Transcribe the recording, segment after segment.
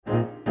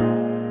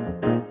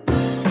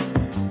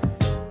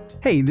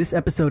Hey, this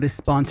episode is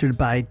sponsored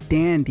by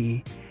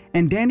Dandy.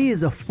 And Dandy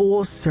is a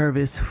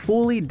full-service,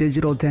 fully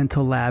digital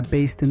dental lab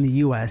based in the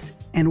US.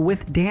 And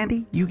with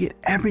Dandy, you get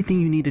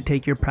everything you need to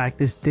take your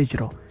practice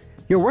digital.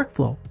 Your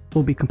workflow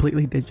will be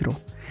completely digital.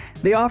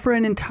 They offer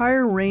an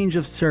entire range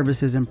of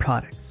services and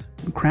products,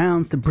 from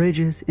crowns to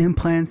bridges,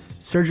 implants,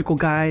 surgical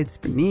guides,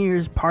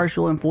 veneers,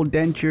 partial and full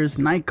dentures,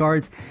 night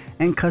guards,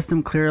 and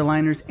custom clear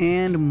aligners,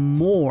 and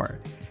more.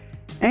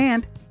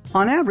 And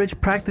on average,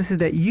 practices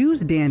that use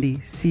Dandy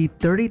see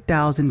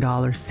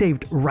 $30,000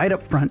 saved right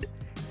up front,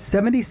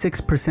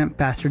 76%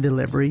 faster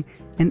delivery,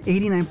 and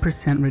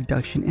 89%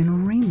 reduction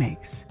in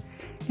remakes.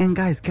 And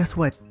guys, guess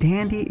what?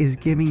 Dandy is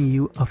giving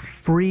you a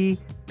free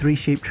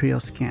 3-Shape Trio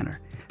scanner.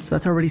 So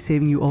that's already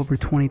saving you over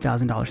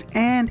 $20,000,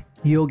 and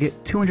you'll get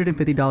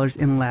 $250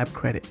 in lab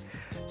credit.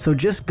 So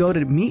just go to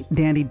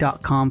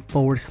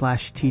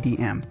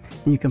meetdandy.com/TDM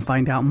and you can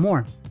find out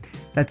more.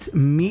 That's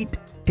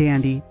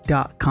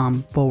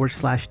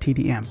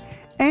meetdandy.com/TDM.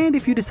 And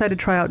if you decide to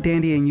try out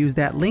Dandy and use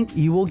that link,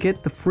 you will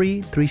get the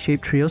free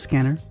 3-Shape Trio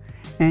scanner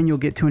and you'll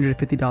get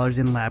 $250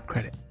 in lab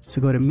credit. So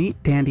go to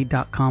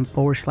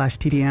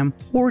meetdandy.com/TDM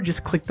or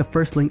just click the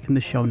first link in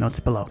the show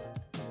notes below.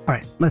 All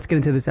right, let's get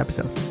into this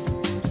episode.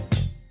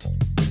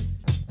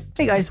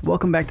 Hey guys,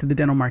 welcome back to the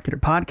Dental Marketer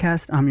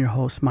Podcast. I'm your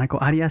host, Michael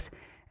Arias.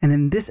 And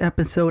in this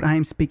episode, I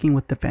am speaking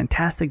with the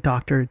fantastic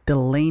Dr.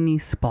 Delaney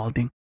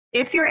Spaulding.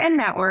 If you're in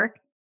network,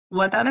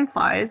 what that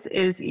implies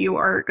is you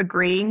are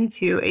agreeing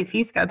to a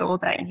fee schedule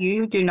that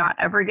you do not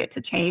ever get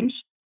to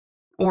change.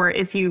 Or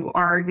if you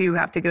are, you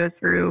have to go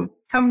through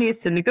companies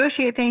to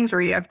negotiate things,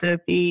 or you have to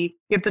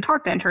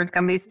talk to insurance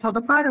companies to tell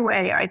them, by the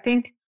way, I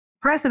think the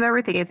price of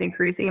everything is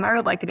increasing and I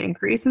would like it to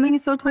increase. And then you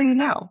still tell you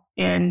no.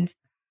 And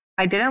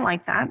I didn't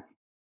like that.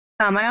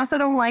 I also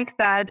don't like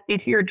that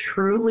if you're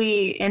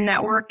truly in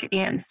network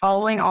and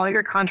following all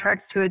your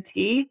contracts to a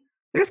T,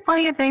 there's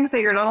plenty of things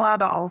that you're not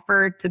allowed to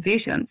offer to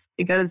patients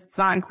because it's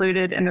not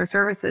included in their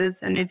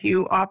services. And if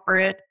you offer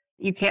it,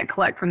 you can't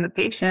collect from the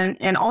patient.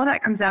 And all of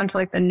that comes down to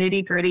like the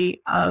nitty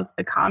gritty of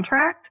the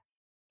contract.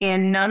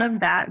 And none of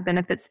that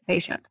benefits the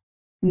patient.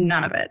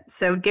 None of it.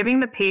 So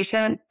giving the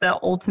patient the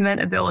ultimate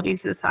ability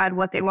to decide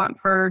what they want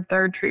for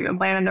their treatment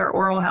plan and their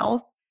oral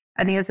health,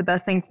 I think is the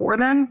best thing for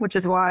them, which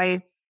is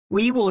why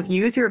we will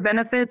use your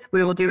benefits.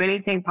 We will do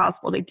anything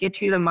possible to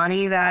get you the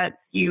money that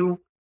you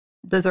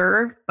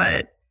deserve,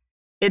 but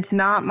it's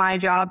not my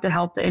job to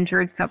help the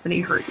insurance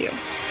company hurt you.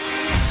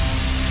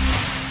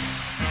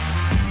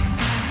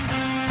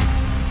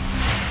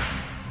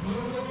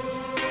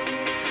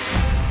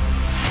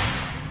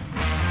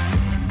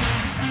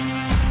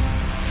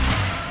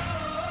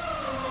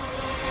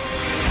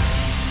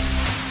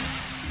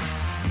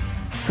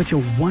 Such a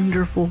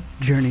wonderful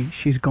journey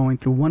she's going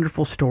through,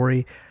 wonderful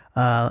story.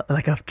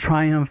 Like of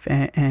triumph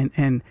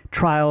and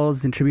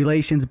trials and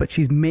tribulations, but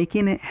she's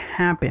making it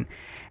happen.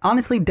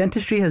 Honestly,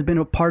 dentistry has been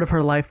a part of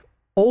her life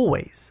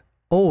always,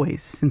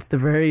 since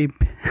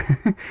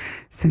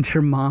since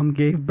her mom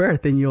gave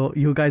birth, and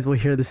you guys will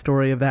hear the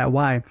story of that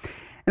why. And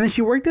then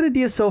she worked at a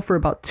DSO for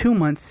about 2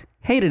 months,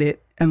 hated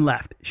it, and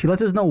left. She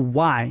lets us know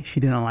why she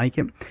didn't like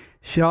it.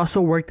 She also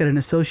worked at an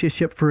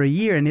associateship for a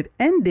year, and it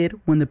ended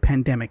when the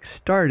pandemic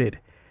started.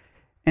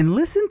 And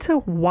listen to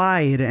why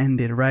it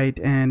ended, right?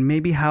 And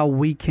maybe how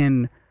we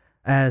can,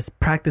 as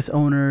practice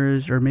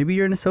owners, or maybe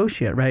you're an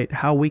associate, right?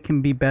 How we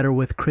can be better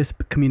with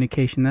crisp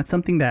communication. That's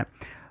something that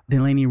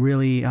Delaney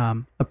really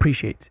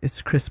appreciates.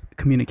 It's crisp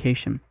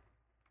communication.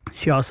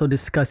 She also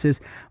discusses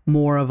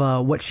more of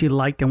what she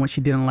liked and what she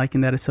didn't like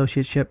in that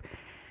associateship.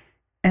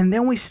 And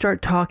then we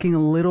start talking a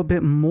little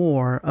bit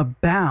more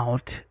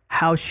about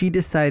how she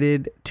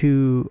decided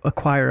to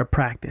acquire a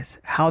practice,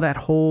 how that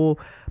whole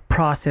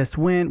process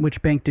went,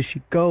 which bank does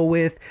she go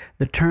with,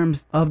 the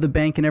terms of the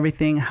bank and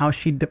everything, how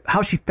she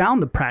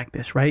found the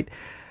practice, right?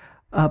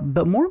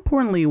 But more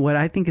importantly, what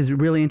I think is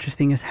really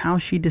interesting is how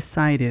she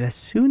decided, as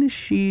soon as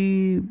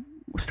she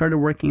started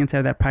working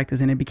inside that practice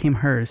and it became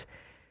hers,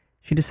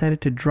 she decided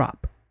to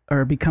drop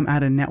or become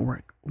out of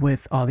network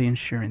with all the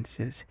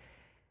insurances.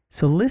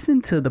 So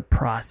listen to the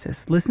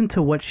process. Listen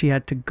to what she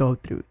had to go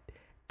through.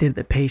 Did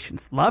the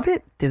patients love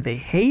it? Did they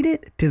hate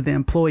it? Did the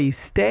employees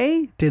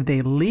stay? Did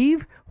they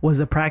leave? Was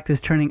the practice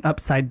turning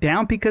upside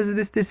down because of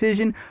this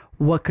decision?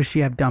 What could she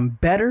have done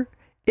better,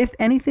 if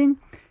anything?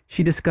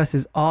 She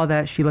discusses all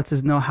that. She lets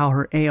us know how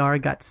her AR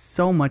got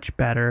so much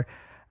better.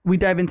 We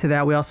dive into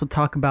that. We also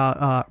talk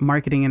about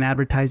marketing and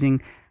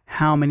advertising,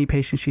 how many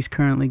patients she's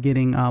currently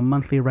getting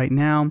monthly right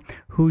now,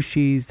 who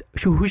she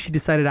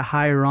decided to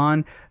hire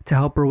on to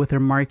help her with her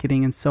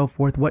marketing and so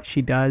forth, what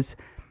she does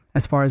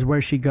as far as where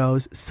she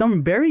goes.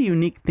 Some very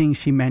unique things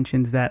she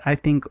mentions that I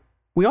think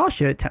we all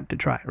should attempt to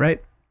try,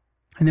 right?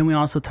 And then we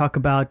also talk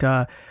about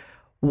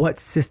what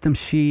system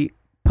she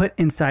put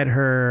inside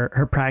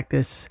her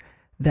practice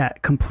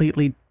that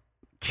completely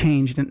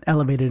changed and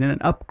elevated and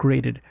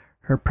upgraded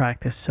her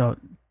practice. So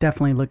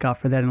definitely look out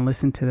for that and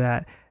listen to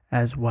that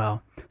as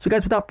well. So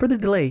guys, without further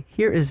delay,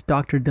 here is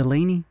Dr.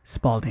 Delaney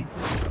Spaulding.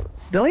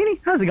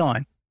 Delaney, how's it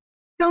going?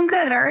 Doing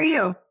good. How are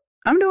you?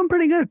 I'm doing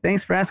pretty good.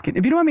 Thanks for asking.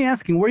 If you don't mind me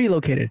asking, where are you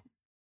located?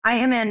 I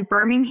am in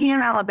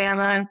Birmingham,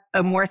 Alabama,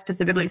 more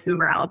specifically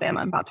Hoover,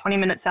 Alabama, about 20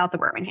 minutes south of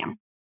Birmingham.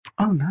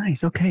 Oh,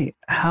 nice. Okay.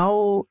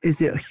 How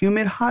is it,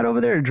 humid hot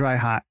over there or dry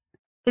hot?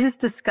 It is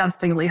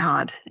disgustingly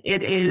hot.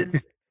 It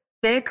is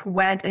thick,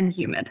 wet, and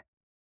humid.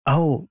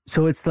 Oh,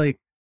 so it's like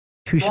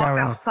two Walk showers.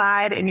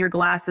 outside and your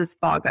glasses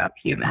fog up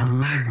humid.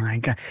 Oh my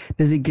God.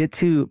 Does it get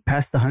to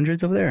past the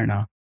hundreds over there or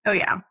no? Oh,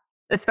 yeah.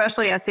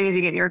 Especially as soon as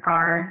you get in your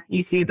car,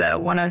 you see the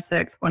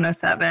 106,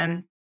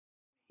 107.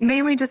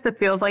 Mainly just it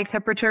feels like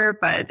temperature,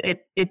 but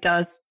it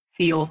does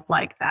feel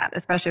like that,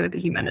 especially with the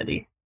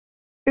humidity.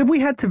 If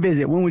we had to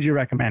visit, when would you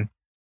recommend?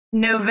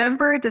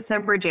 November,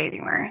 December,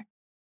 January.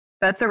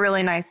 That's a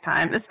really nice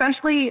time,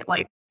 especially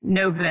like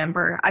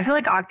November. I feel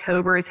like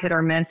October is hit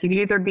or miss. You can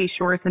either be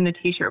shorts and a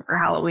t-shirt for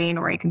Halloween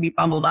or you can be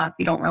bundled up.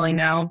 You don't really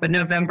know. But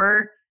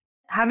November,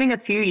 having a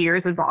few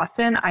years in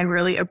Boston, I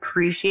really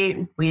appreciate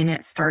when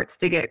it starts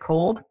to get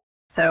cold.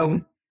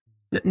 So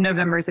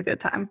November is a good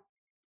time.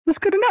 That's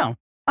good to know.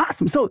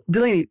 Awesome. So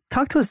Delaney,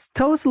 tell us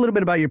a little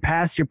bit about your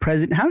past, your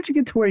present. How did you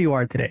get to where you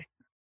are today?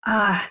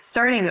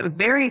 Starting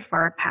very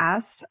far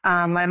past,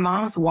 my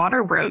mom's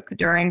water broke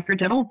during her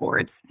dental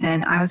boards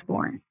and I was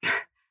born.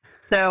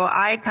 So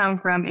I come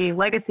from a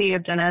legacy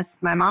of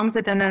dentists. My mom's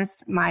a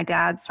dentist. My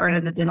dad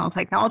started a dental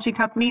technology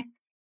company.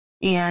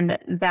 And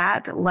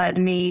that led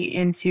me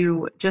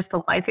into just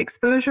a life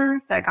exposure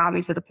that got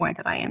me to the point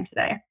that I am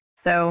today.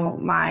 So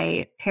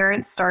my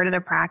parents started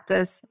a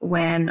practice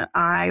when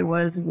I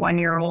was 1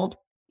 year old.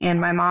 And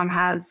my mom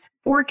has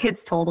 4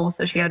 kids total.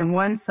 So she had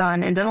 1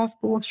 son in dental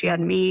school. She had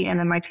me and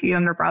then my 2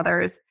 younger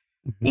brothers.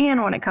 Mm-hmm.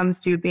 And when it comes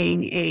to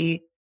being a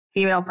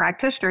female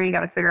practitioner, you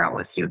got to figure out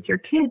what to do with your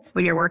kids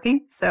when you're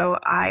working. So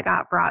I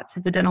got brought to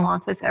the dental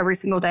office every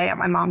single day at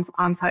my mom's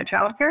on-site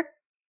childcare.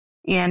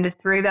 And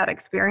through that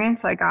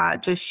experience, I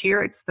got just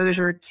sheer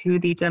exposure to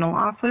the dental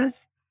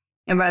office.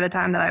 And by the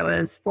time that I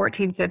was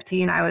 14,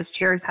 15, I was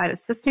chairside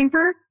assisting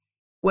her,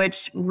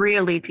 which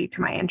really piqued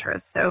my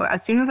interest. So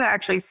as soon as I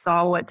actually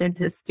saw what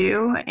dentists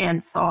do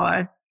and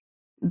saw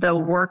the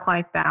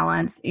work-life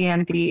balance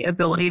and the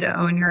ability to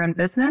own your own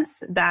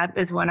business, that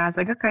is when I was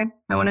like, okay,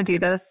 I want to do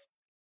this.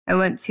 I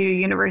went to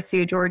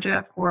University of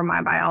Georgia for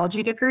my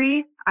biology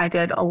degree. I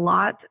did a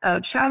lot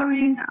of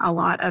shadowing, a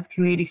lot of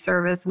community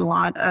service, and a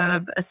lot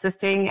of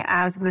assisting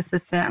as an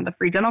assistant at the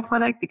free dental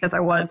clinic because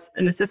I was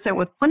an assistant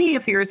with plenty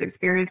of years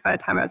experience by the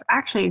time I was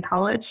actually in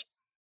college.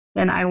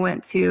 Then I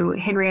went to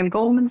Henry M.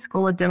 Goldman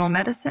School of Dental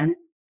Medicine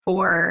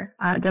for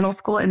dental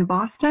school in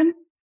Boston.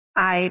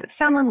 I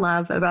fell in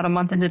love about a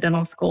month into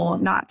dental school,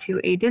 not to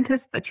a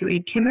dentist, but to a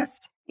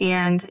chemist.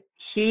 And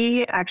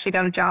he actually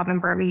got a job in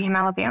Birmingham,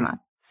 Alabama.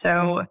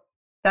 So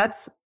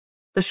that's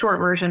the short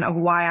version of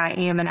why I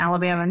am in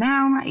Alabama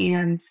now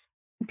and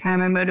kind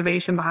of my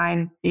motivation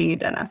behind being a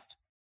dentist.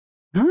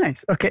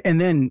 Nice. Okay. And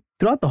then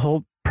throughout the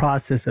whole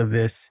process of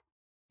this,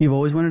 you've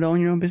always wanted to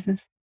own your own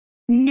business?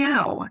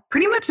 No,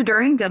 pretty much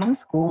during dental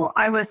school,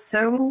 I was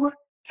so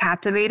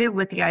captivated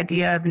with the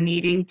idea of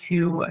needing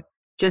to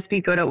just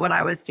be good at what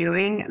I was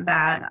doing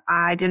that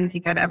I didn't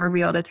think I'd ever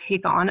be able to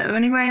take on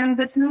owning my own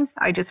business.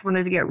 I just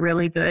wanted to get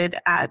really good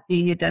at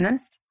being a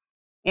dentist.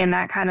 And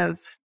that kind of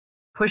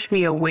pushed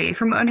me away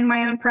from owning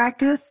my own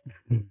practice.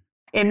 Mm-hmm.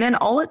 And then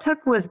all it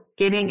took was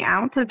getting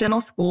out of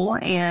dental school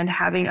and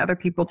having other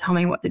people tell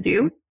me what to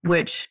do,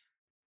 which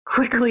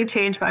quickly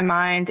changed my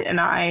mind.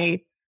 And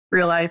I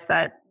realized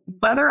that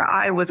whether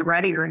I was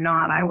ready or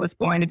not, I was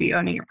going to be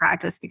owning a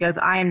practice because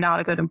I am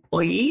not a good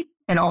employee.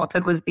 And all it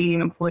took was being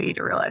an employee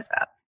to realize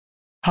that.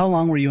 How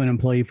long were you an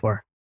employee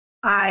for?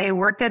 I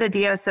worked at a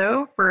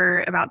DSO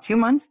for about 2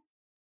 months.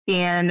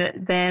 And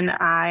then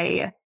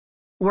I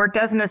worked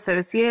as an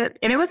associate,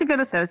 and it was a good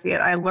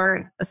associate. I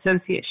learned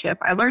associateship.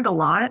 I learned a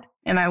lot,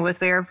 and I was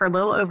there for a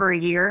little over a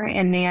year,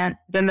 and then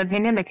the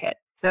pandemic hit.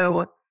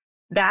 So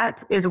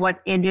that is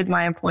what ended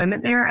my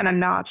employment there, and I'm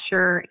not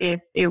sure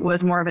if it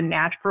was more of a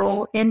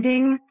natural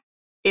ending,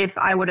 if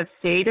I would have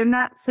stayed in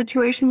that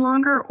situation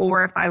longer,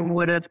 or if I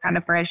would have kind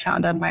of branched out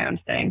and done my own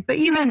thing. But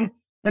even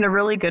in a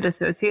really good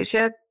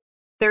associateship,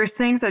 there's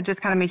things that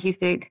just kind of make you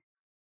think,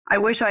 I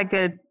wish I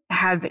could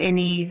have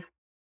any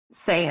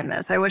say in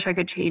this. I wish I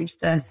could change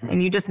this.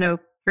 And you just know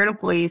you're an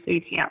employee, so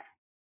you can't.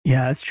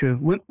 Yeah, that's true.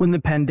 When the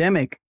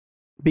pandemic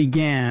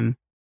began,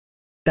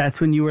 that's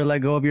when you were let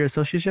go of your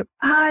associateship?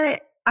 I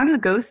was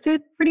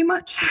ghosted pretty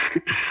much.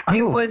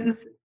 It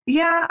was,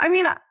 yeah, I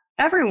mean,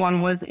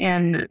 everyone was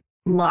in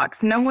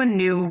lux. No one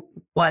knew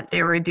what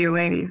they were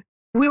doing.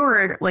 We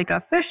were like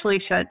officially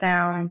shut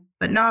down,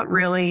 but not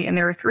really. And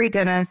there were 3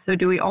 dentists. So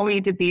do we all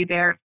need to be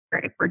there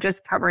if we're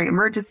just covering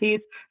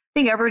emergencies? I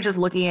think everyone's just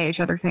looking at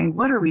each other saying,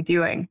 what are we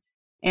doing?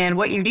 And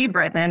what you need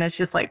right then is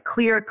just like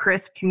clear,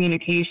 crisp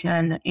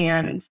communication.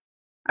 And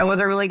I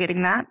wasn't really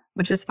getting that,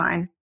 which is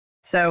fine.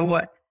 So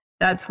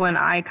that's when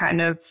I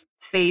kind of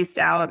phased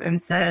out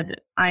and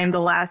said, I am the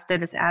last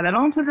dentist added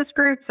onto this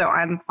group. So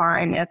I'm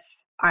fine if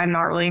I'm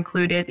not really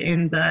included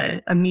in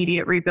the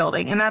immediate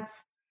rebuilding. And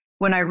that's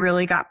when I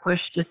really got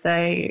pushed to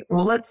say,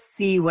 well, let's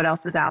see what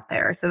else is out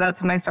there. So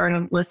that's when I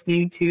started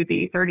listening to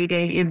the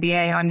 30-day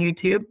MBA on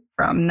YouTube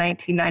from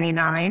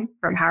 1999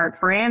 from Howard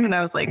Fran. And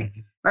I was like,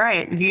 all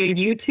right, via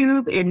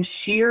YouTube in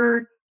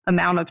sheer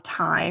amount of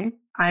time,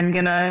 I'm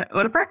going to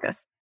go to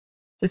practice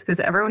just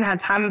because everyone had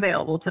time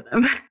available to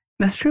them.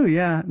 That's true.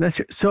 Yeah, that's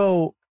true.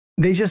 So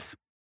they just,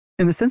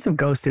 in the sense of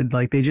ghosted,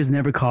 like they just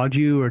never called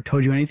you or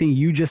told you anything.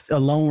 You just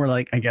alone were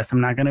like, I guess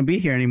I'm not going to be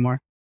here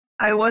anymore.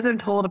 I wasn't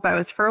told if I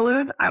was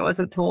furloughed. I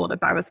wasn't told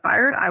if I was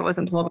fired. I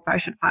wasn't told if I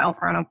should file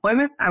for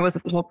unemployment. I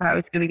wasn't told if I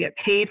was going to get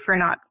paid for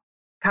not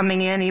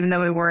coming in, even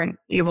though we weren't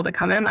able to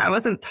come in. I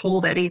wasn't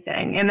told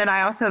anything. And then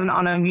I also have an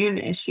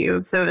autoimmune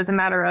issue. So it was a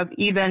matter of,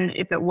 even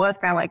if it was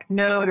kind of like,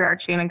 no, you're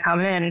actually going to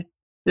come in,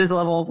 there's a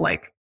level of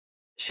like,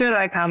 should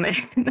I come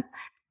in?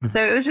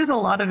 So it was just a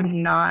lot of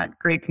not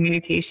great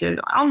communication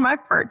on my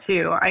part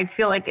too. I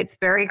feel like it's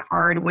very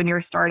hard when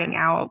you're starting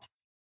out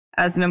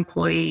as an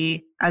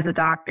employee, as a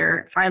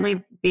doctor,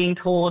 finally being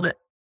told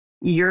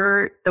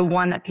you're the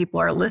one that people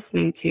are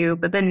listening to,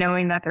 but then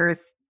knowing that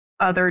there's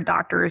other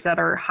doctors that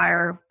are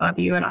higher above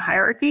you in a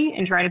hierarchy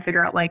and trying to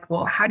figure out like,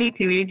 well, how do you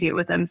communicate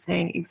with them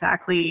saying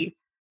exactly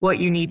what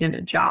you need in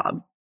a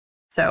job?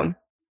 So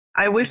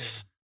I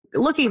wish,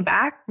 looking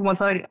back, one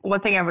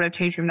thing I would have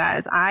changed from that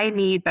is I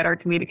need better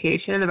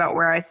communication about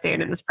where I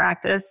stand in this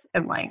practice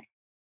and like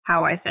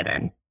how I fit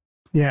in.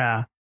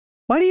 Yeah.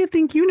 Why do you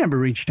think you never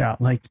reached out?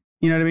 Like,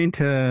 you know what I mean?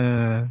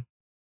 To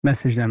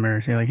message them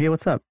or say like, hey,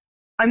 what's up?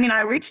 I mean,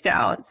 I reached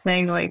out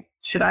saying like,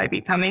 should I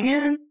be coming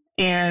in?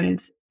 And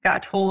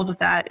got told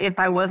that if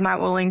I was not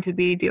willing to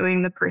be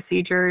doing the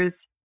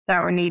procedures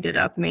that were needed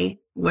of me,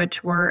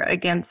 which were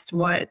against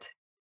what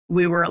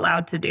we were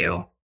allowed to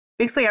do.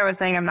 Basically, I was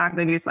saying I'm not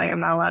going to do something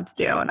I'm not allowed to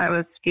do. And I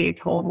was getting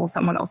told, well,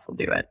 someone else will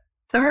do it.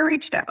 So I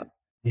reached out.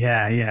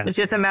 Yeah. It's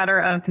just a matter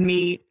of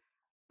me,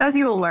 as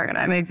you will learn,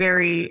 I'm a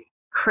very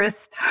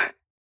crisp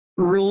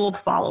rule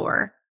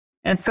follower.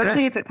 And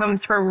especially if it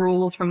comes from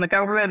rules from the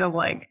government of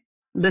like,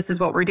 this is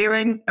what we're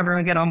doing,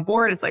 everyone get on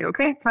board. It's like,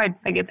 okay, fine,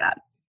 I get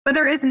that. But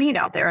there is need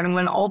out there. And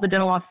when all the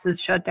dental offices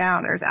shut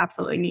down, there's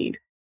absolutely need.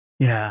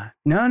 Yeah.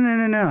 No.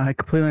 I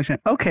completely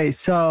understand. Okay.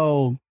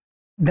 So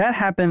that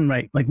happened,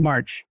 right? Like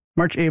March,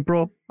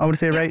 April, I would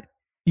say, right?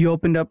 You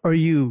opened up or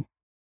you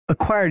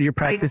acquired your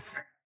practice.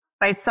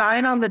 I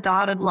signed on the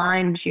dotted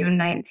line June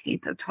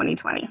 19th of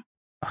 2020.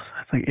 Oh, so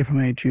that's like April,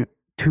 May, June,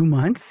 2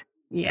 months?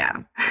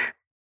 Yeah.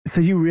 So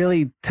you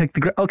really took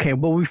okay.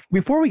 Well,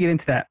 before we get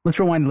into that, let's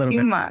rewind a little bit.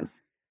 2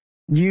 months.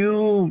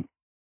 You,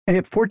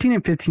 at 14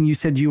 and 15, you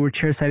said you were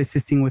chairside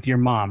assisting with your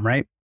mom,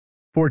 right?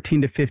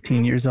 14 to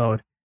 15 years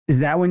old. Is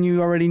that when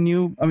you already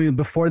knew? I mean,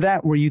 before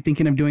that, were you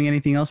thinking of doing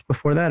anything else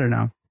before that or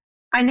no?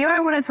 I knew I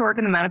wanted to work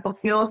in the medical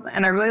field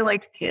and I really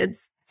liked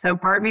kids. So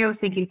part of me was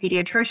thinking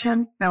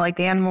pediatrician. I liked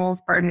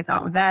animals. Part of me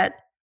thought vet.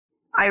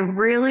 I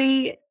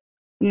really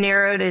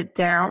narrowed it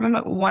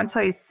down once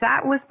I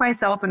sat with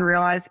myself and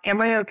realized,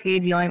 am I okay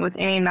dealing with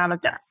any amount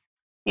of death?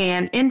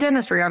 And in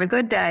dentistry, on a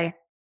good day,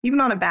 even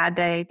on a bad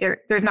day,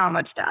 there's not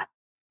much death.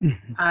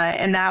 Mm-hmm.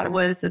 And that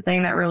was the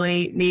thing that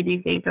really made me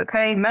think,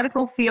 okay,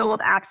 medical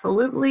field,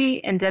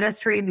 absolutely. And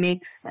dentistry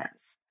makes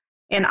sense.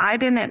 And I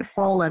didn't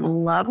fall in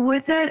love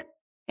with it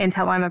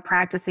until I'm a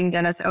practicing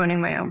dentist owning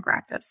my own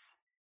practice.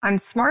 I'm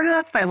smart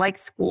enough and I like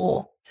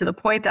school to the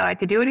point that I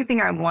could do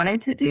anything I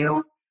wanted to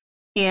do.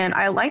 And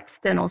I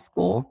liked dental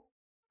school.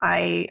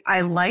 I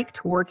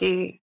liked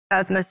working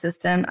as an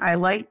assistant. I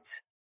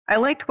liked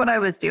what I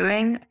was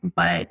doing,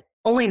 but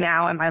only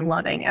now am I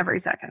loving every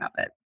second of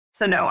it.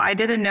 So no, I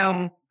didn't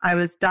know I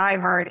was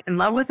diehard in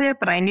love with it,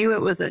 but I knew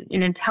it was an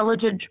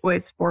intelligent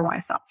choice for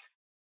myself.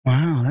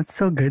 Wow, that's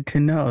so good to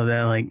know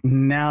that like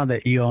now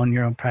that you own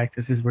your own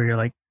practice is where you're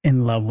like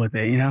in love with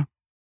it, you know?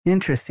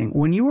 Interesting.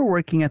 When you were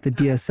working at the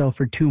DSO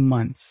for 2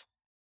 months,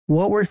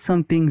 what were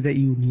some things that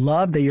you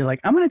loved that you're like,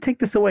 I'm going to take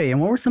this away?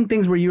 And what were some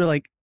things where you were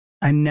like,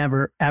 I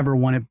never, ever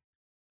want to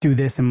do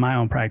this in my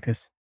own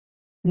practice?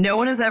 No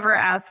one has ever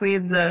asked me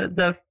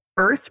the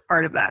first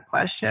part of that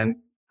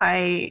question.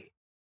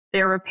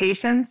 There were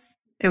patients.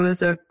 It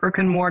was a brick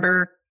and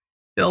mortar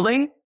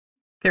building.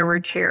 There were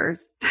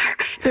chairs.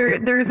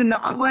 There's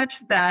not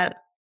much that,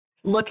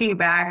 looking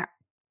back,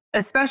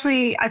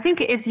 especially, I think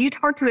if you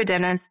talk to a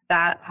dentist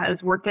that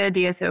has worked at a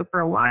DSO for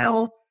a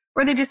while,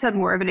 or they just had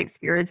more of an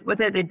experience with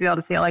it, they'd be able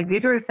to say, like,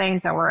 these are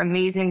things that were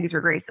amazing. These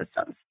are great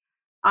systems.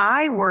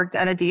 I worked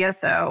at a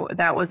DSO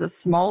that was a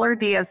smaller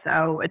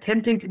DSO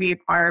attempting to be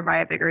acquired by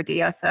a bigger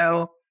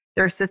DSO.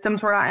 Their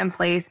systems were not in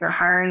place. Their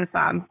hiring was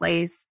not in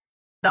place.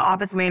 The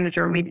office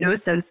manager made no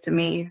sense to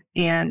me.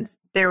 And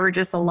there were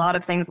just a lot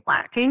of things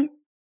lacking.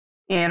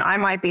 And I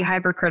might be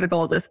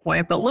hypercritical at this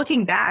point, but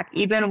looking back,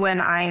 even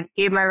when I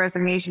gave my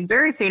resignation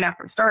very soon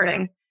after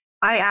starting,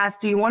 I asked,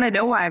 do you want to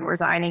know why I'm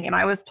resigning? And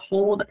I was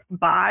told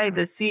by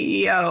the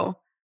CEO,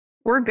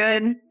 we're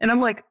good. And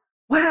I'm like,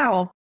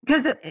 wow,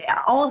 because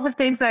all of the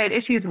things I had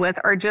issues with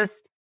are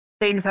just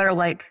things that are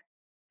like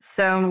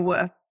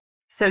so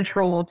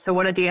central to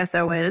what a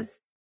DSO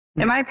is.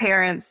 And my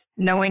parents,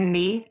 knowing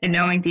me and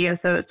knowing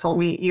DSOs, told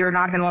me, you're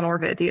not going to want to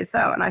work at a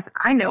DSO. And I said,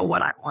 I know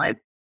what I want.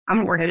 I'm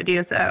going to work at a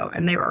DSO.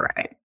 And they were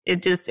right.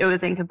 It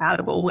was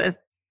incompatible with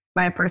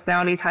my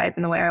personality type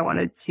and the way I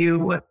wanted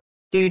to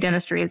do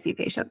dentistry and see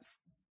patients.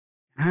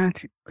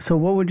 So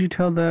what would you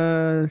tell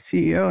the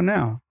CEO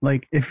now?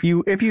 Like if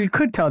you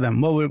could tell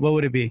them, what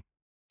would it be?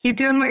 Keep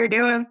doing what you're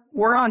doing.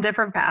 We're on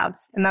different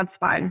paths, and that's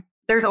fine.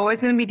 There's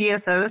always going to be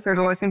DSOs. There's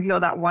always going to be people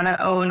that want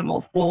to own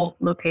multiple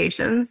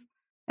locations,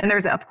 and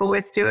there's ethical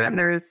ways to do it, and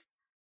there's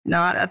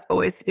not ethical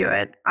ways to do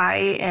it. I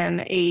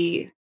am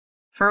a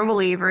firm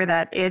believer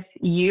that if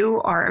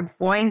you are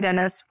employing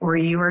dentists or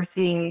you are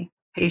seeing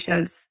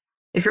patients,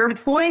 if you're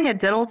employing a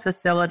dental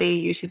facility,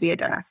 you should be a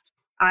dentist.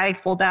 I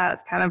hold that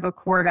as kind of a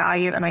core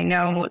value, and I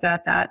know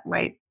that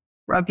might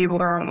rub people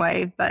the wrong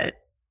way, but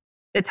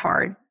it's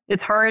hard.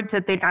 It's hard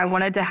to think I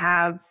wanted to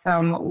have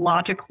some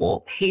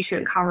logical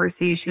patient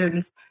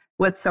conversations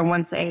with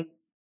someone saying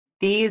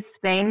these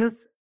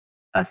things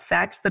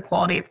affect the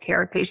quality of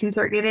care patients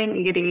are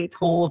getting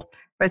told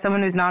by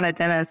someone who's not a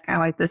dentist, kind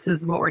of like, this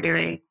is what we're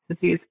doing.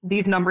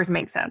 These numbers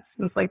make sense.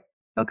 It's like,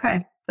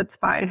 okay, that's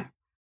fine.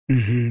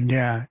 Mm-hmm.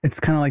 Yeah. It's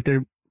kind of like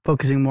they're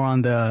focusing more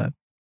on the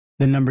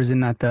numbers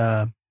and not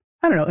the,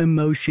 I don't know,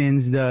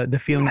 emotions,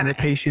 the feeling of the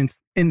patients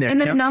in there. And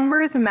the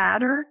numbers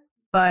matter,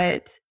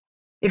 but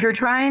if you're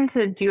trying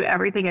to do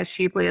everything as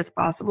cheaply as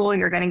possible,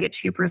 you're going to get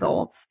cheap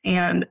results.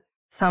 And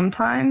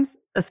sometimes,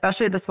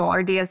 especially the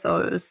smaller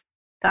DSOs,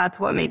 that's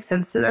what makes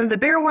sense to them. The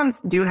bigger ones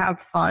do have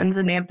funds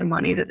and they have the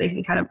money that they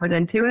can kind of put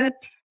into it.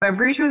 But I'm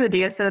pretty sure the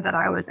DSO that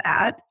I was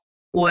at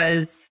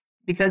was,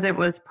 because it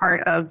was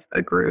part of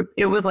a group,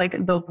 it was like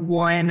the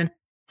one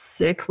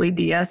sickly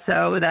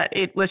DSO that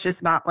it was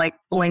just not like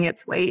pulling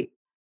its weight.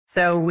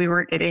 So we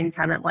were getting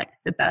kind of like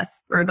the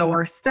best or the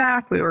worst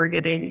staff. We were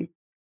getting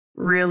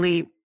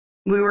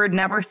we were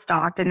never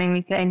stocked in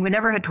anything. We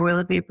never had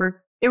toilet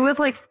paper. It was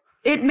like,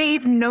 it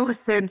made no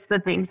sense, the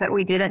things that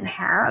we didn't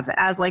have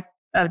as like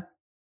a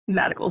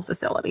medical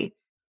facility.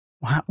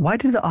 Why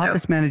did the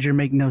office manager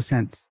make no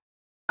sense?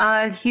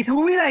 He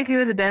told me that he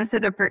was a dentist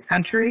in a different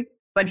country,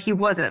 but he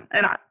wasn't.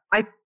 And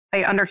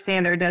I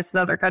understand they're dentists in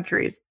other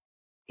countries.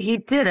 He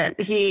didn't.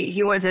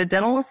 He went to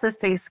dental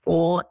assisting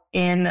school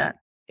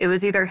it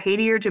was either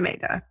Haiti or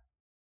Jamaica.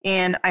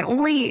 And I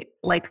only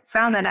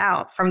found that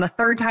out from the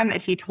third time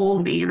that he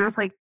told me. And I was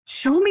like,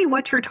 show me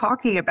what you're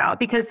talking about,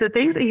 because the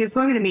things that he was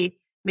talking to me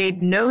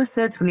made no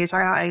sense when he was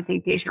talking about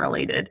anything patient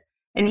related.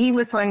 And he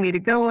was telling me to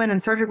go in and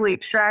surgically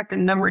extract.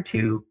 And number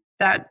two,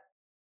 that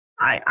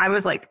I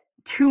was like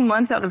 2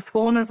 months out of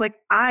school and I was like,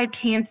 I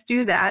can't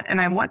do that.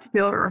 And I want to be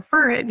able to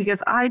refer it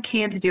because I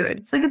can't do it.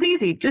 It's like, it's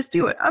easy. Just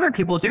do it. Other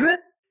people do it.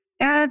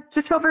 And I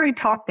just felt very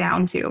talked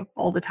down to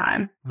all the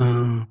time.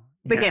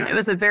 But again, it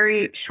was a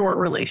very short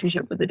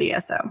relationship with the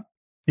DSO.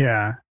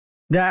 Yeah.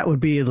 That would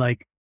be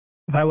like,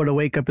 if I were to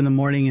wake up in the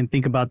morning and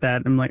think about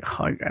that, I'm like,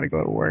 oh, I got to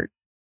go to work.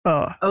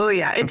 Oh,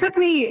 yeah. It took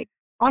me,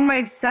 on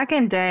my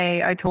second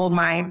day, I told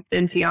my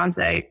then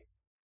fiance,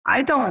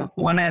 I don't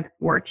want to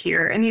work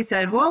here. And he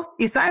said, well,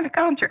 you signed a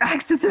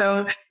contract,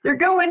 so you're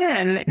going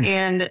in.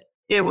 And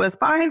it was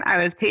fine.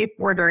 I was paid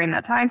for during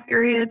that time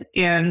period.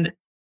 And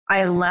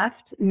I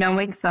left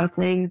knowing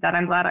something that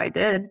I'm glad I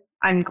did.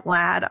 I'm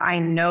glad I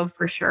know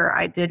for sure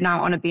I did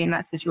not want to be in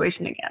that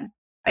situation again.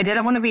 I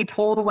didn't want to be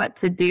told what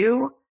to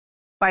do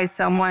by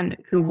someone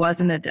who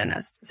wasn't a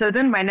dentist. So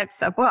then my next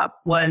step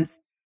up was,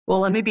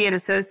 well, let me be an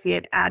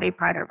associate at a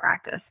private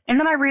practice. And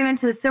then I ran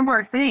into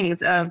similar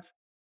things of,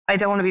 I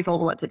don't want to be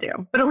told what to do.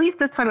 But at least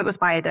this time it was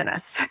by a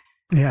dentist.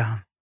 Yeah.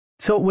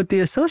 So with the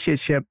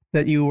associateship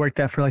that you worked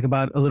at for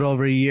about a little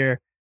over a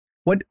year,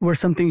 what were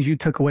some things you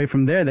took away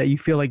from there that you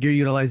feel like you're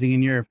utilizing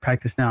in your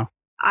practice now?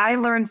 I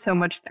learned so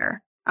much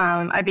there.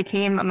 I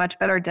became a much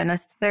better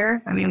dentist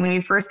there. I mean, when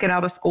you first get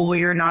out of school,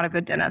 you're not a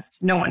good dentist.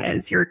 No one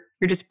is. You're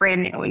just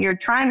brand new and you're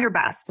trying your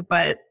best,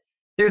 but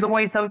there's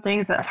always some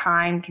things that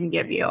time can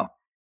give you.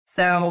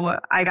 So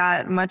I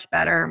got much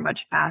better,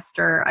 much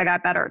faster. I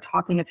got better at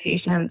talking to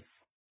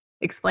patients,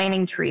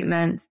 explaining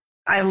treatment.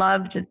 I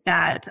loved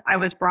that I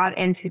was brought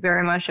into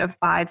very much a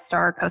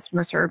 5-star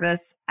customer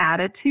service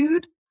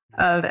attitude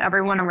of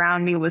everyone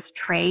around me was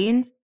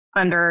trained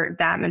under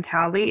that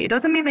mentality. It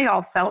doesn't mean they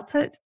all felt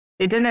it.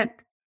 They didn't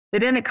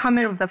come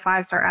in with a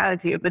 5-star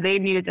attitude, but they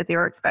knew that they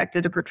were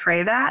expected to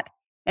portray that.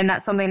 And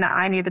that's something that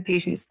I knew the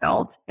patients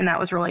felt. And that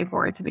was really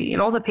important to me.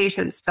 And all the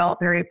patients felt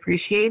very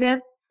appreciated.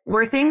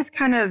 Where things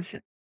kind of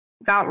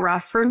got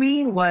rough for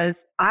me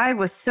was I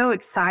was so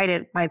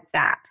excited by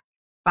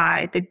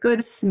the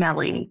good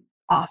smelling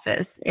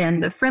office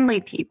and the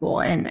friendly people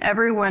and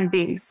everyone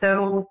being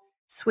so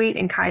sweet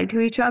and kind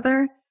to each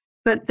other.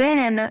 But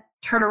then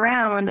turn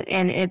around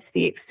and it's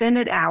the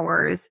extended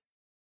hours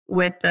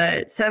with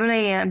the 7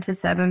 a.m. to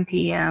 7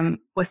 p.m.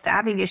 with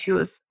staffing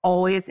issues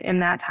always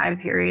in that time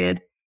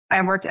period.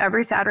 I worked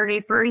every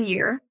Saturday for a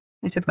year.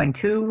 I took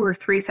 2 or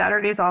 3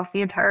 Saturdays off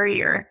the entire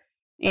year.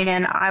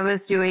 And I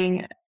was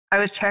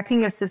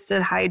checking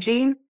assisted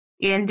hygiene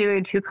and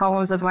doing 2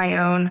 columns of my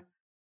own.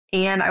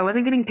 And I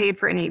wasn't getting paid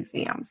for any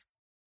exams.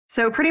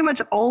 So pretty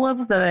much all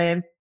of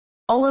the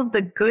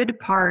good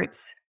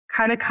parts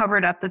kind of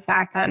covered up the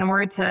fact that in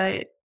order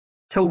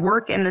to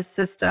work in the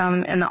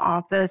system, in the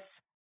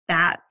office,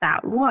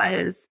 that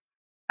was,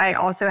 I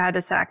also had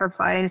to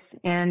sacrifice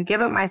and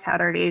give up my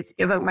Saturdays,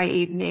 give up my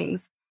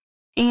evenings.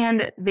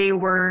 And they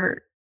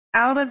were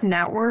out of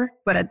network,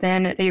 but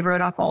then they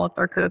wrote off all of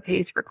their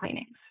co-pays for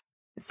cleanings.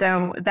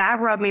 So that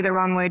rubbed me the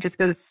wrong way just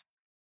because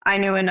I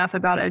knew enough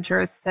about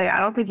insurance to say, I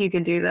don't think you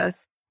can do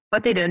this,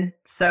 but they did.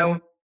 So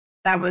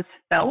that was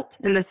felt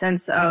in the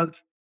sense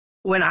of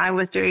when I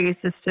was doing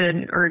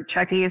assisted or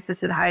checking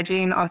assisted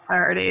hygiene on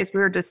Saturdays,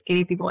 we were just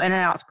getting people in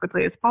and out as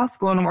quickly as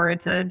possible in order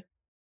to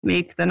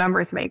make the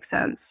numbers make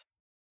sense.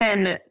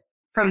 And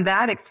from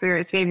that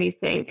experience made me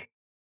think,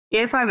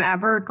 if I'm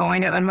ever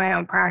going to own my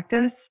own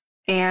practice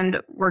and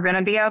we're going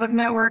to be out of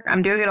network,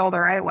 I'm doing it all the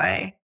right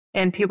way.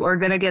 And people are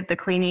going to get the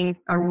cleaning,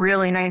 a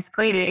really nice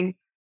cleaning.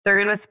 They're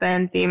going to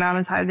spend the amount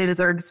of time they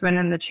deserve to spend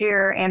in the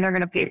chair, and they're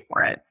going to pay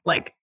for it.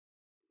 Like,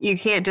 you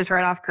can't just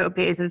write off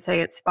co-pays and say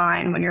it's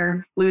fine when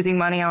you're losing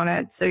money on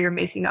it. So you're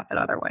making up in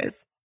other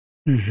ways.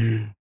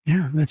 Mm-hmm.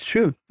 Yeah, that's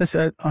true. That's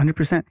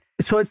 100%.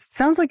 So it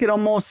sounds like it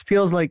almost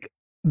feels like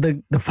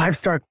the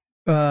 5-star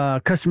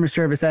customer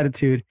service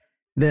attitude,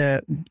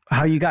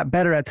 how you got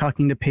better at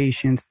talking to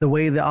patients, the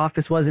way the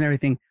office was and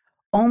everything,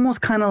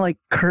 almost kind of like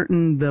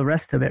curtained the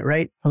rest of it,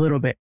 right? A little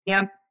bit.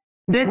 Yeah.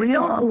 But it's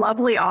still a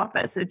lovely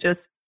office.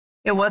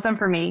 It wasn't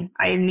for me.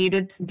 I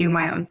needed to do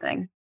my own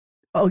thing.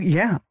 Oh,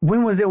 yeah.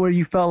 When was it where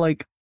you felt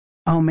like,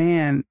 oh,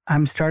 man,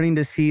 I'm starting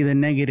to see the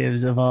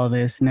negatives of all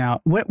this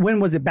now? When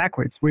was it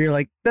backwards where you're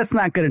like, that's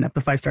not good enough,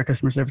 the 5-star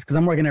customer service, because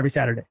I'm working every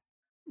Saturday?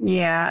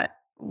 Yeah.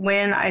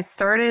 When I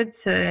started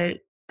to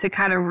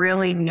kind of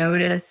really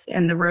notice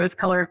and the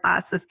rose-colored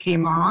glasses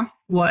came off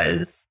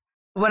was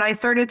when I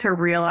started to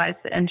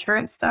realize the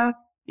insurance stuff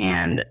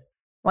and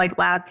like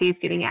lab fees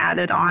getting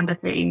added onto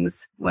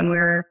things when we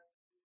were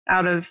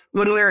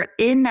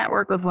in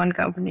network with one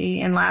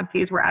company and lab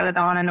fees were added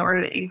on in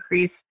order to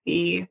increase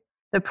the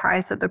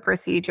price of the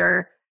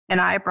procedure. And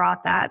I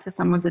brought that to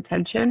someone's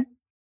attention.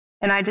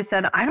 And I just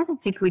said, I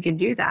don't think we can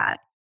do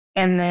that.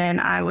 And then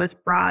I was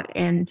brought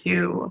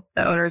into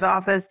the owner's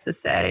office to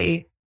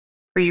say,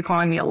 are you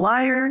calling me a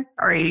liar?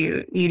 Or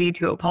you need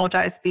to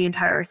apologize to the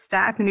entire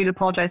staff. You need to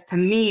apologize to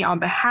me on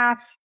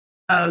behalf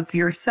of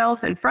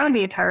yourself in front of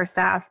the entire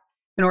staff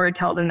in order to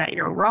tell them that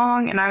you're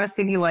wrong. And I was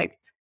thinking like,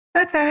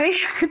 okay,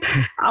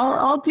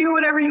 I'll do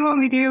whatever you want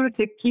me to do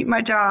to keep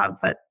my job.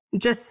 But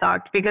it just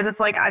sucked because it's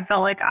like, I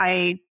felt like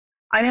I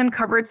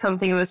uncovered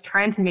something and was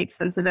trying to make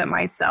sense of it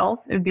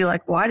myself. It'd be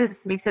like, why does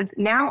this make sense?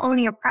 Now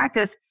owning a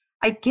practice,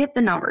 I get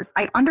the numbers.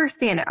 I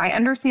understand it. I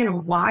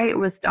understand why it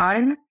was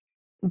done,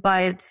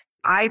 but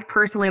I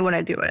personally want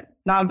to do it,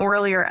 not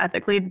morally or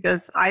ethically,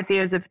 because I see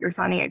it as if you're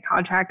signing a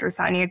contract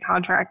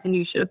and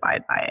you should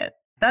abide by it.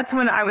 That's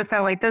when I was kind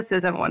of like, this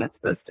isn't what it's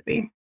supposed to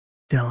be.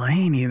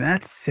 Delaney,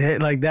 that's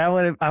it. Like that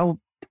would have,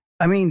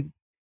 I mean,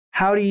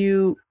 how do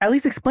you at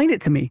least explain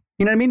it to me?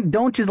 You know what I mean?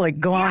 Don't just like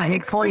go on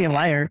and call you a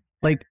liar.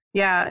 Like,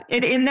 yeah,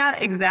 in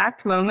that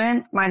exact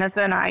moment, my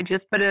husband and I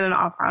just put in an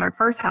offer on our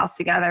first house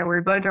together. We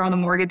were both there on the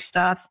mortgage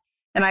stuff.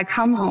 And I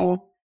come home,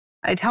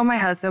 I tell my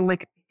husband,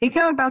 like, I think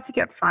I'm about to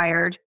get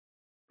fired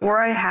or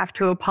I have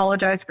to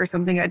apologize for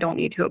something I don't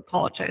need to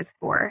apologize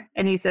for.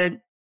 And he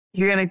said,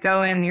 you're going to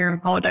go in and you're going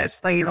to apologize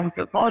for something you don't have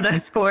to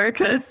apologize for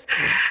because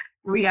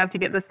we have to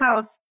get this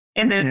house.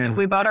 And then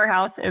we bought our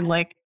house in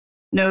like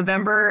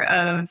November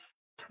of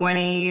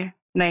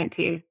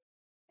 2019.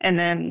 And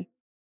then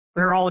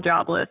we were all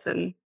jobless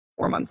and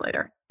 4 months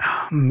later.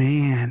 Oh,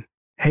 man.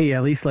 Hey,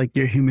 at least like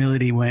your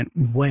humility went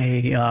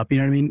way up. You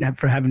know what I mean?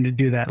 For having to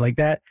do that like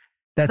that.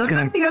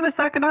 Sometimes you got to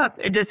suck it up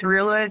and just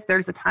realize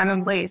there's a time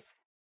and place.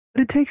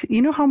 But it takes,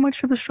 you know how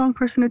much of a strong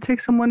person it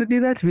takes someone to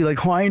do that? To be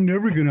like, oh, I ain't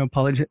never going to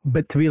apologize.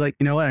 But to be like,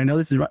 you know what? I know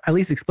this is wrong. At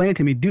least explain it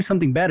to me. Do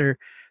something better.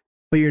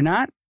 But you're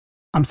not.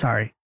 I'm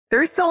sorry.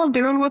 They're still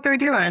doing what they're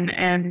doing.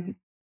 And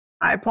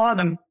I applaud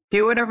them.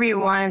 Do whatever you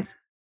want.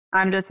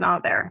 I'm just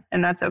not there.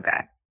 And that's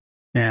okay.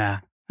 Yeah.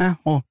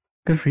 Well,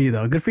 good for you,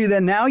 though. Good for you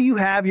that now you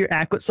have your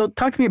act. So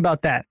talk to me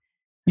about that.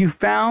 You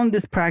found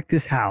this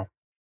practice how?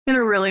 In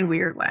a really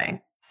weird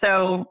way.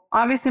 So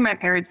obviously my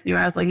parents knew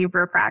I was looking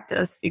for a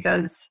practice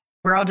because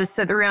we're all just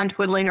sitting around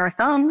twiddling our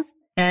thumbs.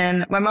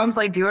 And my mom's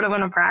like, do you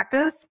want to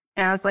practice?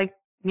 And I was like,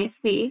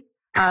 maybe.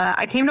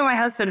 I came to my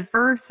husband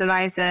first and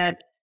I said,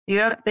 you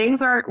know,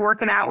 things aren't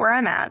working out where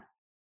I'm at.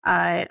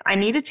 I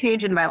need a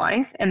change in my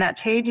life. And that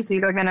change is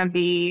either going to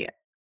be,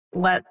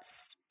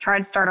 let's try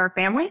and start our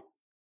family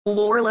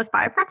or let's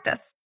buy a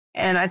practice.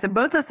 And I said,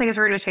 both those things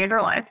are going to change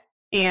our life.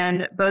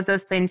 And both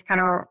those things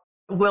kind of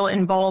will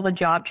involve a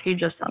job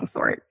change of some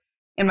sort.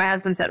 And my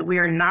husband said, we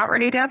are not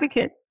ready to have a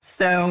kid.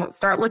 So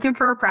start looking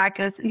for a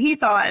practice. And he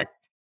thought it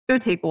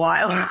would take a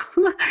while.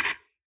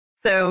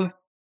 So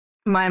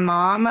my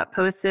mom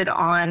posted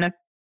on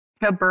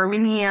a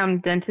Birmingham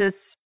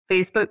dentist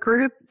Facebook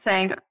group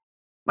saying,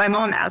 my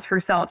mom as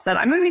herself said,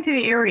 I'm moving to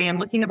the area and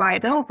looking to buy a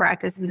dental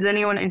practice. Is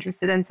anyone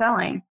interested in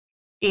selling?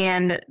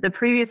 And the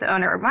previous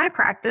owner of my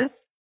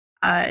practice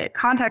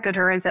contacted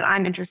her and said,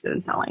 I'm interested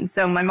in selling.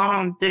 So my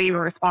mom didn't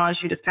even respond.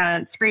 She just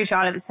kind of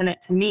screenshotted and sent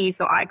it to me.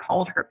 So I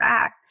called her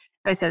back.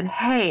 I said,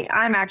 hey,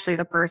 I'm actually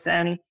the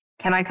person.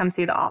 Can I come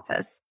see the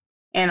office?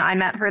 And I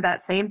met her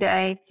that same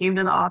day, came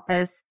to the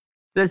office.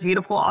 The most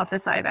beautiful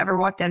office I've ever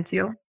walked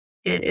into.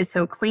 It is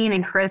so clean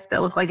and crisp.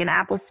 It looked like an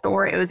Apple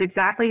store. It was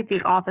exactly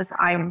the office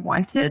I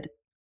wanted.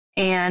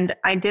 And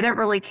I didn't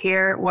really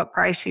care what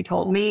price she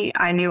told me.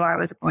 I knew I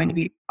was going to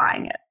be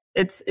buying it.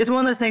 It's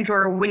one of those things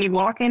where when you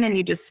walk in and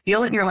you just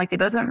feel it and you're like,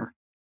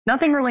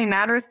 nothing really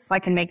matters because I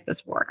can make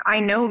this work. I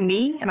know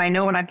me and I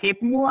know what I'm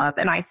capable of.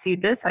 And I see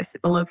this, I see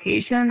the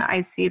location, I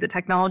see the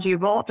technology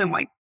involved, and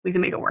like, we can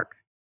make it work.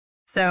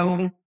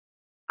 So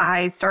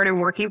I started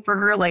working for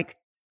her like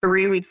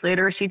 3 weeks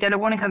later. She didn't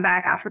want to come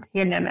back after the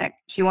pandemic.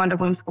 She wanted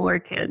to homeschool her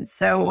kids.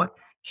 So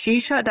she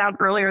shut down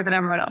earlier than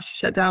everyone else. She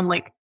shut down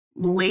like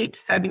late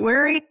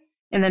February.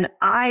 And then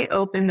I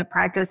opened the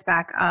practice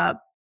back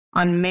up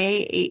on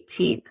May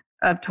 18th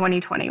of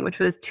 2020, which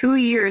was 2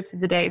 years to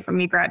the day from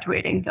me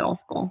graduating dental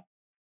school.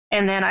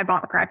 And then I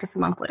bought the practice a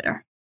month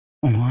later.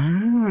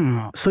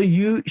 Wow. So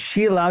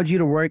she allowed you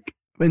to work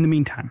in the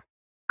meantime?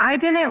 I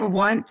didn't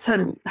want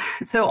to.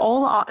 So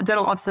all the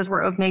dental offices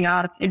were opening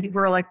up and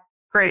people were like,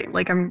 great,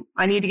 like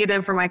I need to get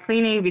in for my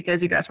cleaning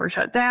because you guys were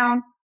shut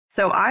down.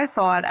 So I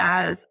saw it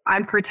as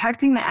I'm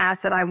protecting the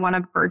asset I want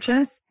to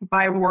purchase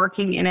by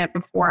working in it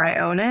before I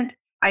own it.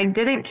 I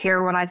didn't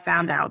care what I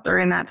found out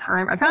during that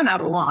time. I found out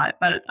a lot,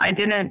 but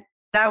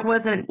that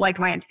wasn't like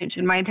my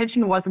intention. My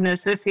intention wasn't an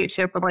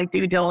associateship with like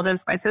due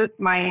diligence.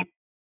 My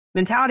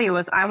mentality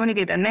was I want to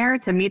get in there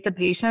to meet the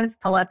patients,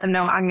 to let them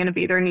know I'm going to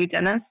be their new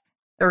dentist,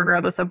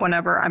 regardless of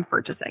whenever I'm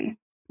purchasing.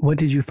 What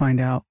did you find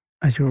out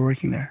as you were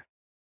working there?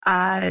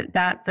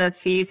 That the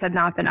fees had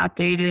not been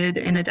updated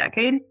in a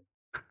decade,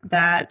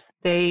 that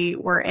they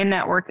were in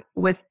network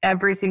with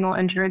every single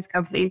insurance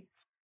company.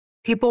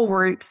 People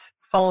weren't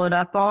followed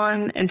up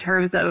on in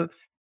terms of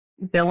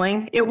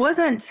billing.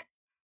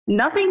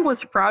 Nothing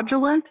was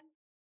fraudulent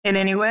in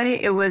any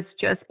way. It was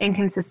just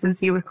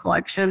inconsistency with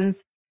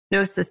collections,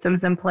 no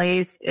systems in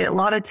place, a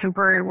lot of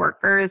temporary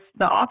workers.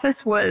 The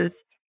office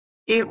was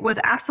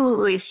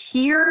absolutely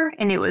here,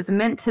 and it was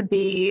meant to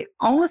be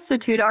almost a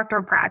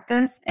 2-doctor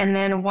practice. And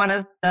then one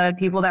of the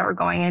people that were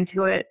going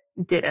into it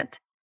didn't.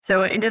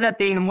 So it ended up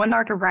being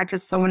 1-doctor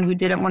practice, someone who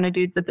didn't want to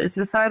do the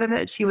business side of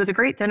it. She was a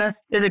great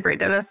dentist, is a great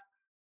dentist.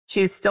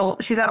 She's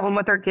at home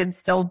with her kids,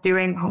 still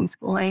doing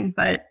homeschooling,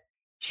 but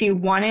she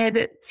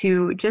wanted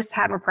to just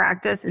have a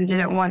practice and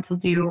didn't want to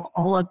do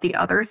all of the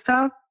other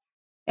stuff.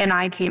 And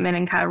I came in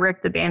and kind of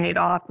ripped the Band-Aid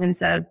off and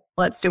said,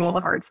 let's do all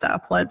the hard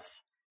stuff.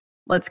 Let's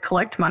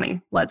collect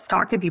money. Let's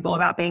talk to people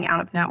about being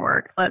out of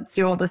network. Let's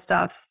do all the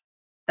stuff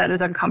that is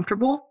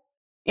uncomfortable.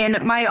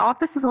 And my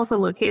office is also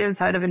located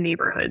inside of a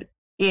neighborhood,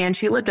 and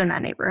she lived in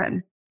that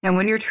neighborhood. And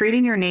when you're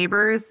treating your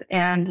neighbors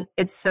and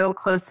it's so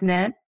close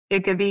knit,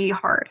 it could be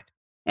hard.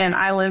 And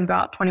I live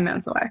about 20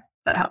 minutes away.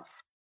 That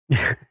helps.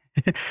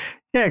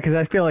 Yeah, because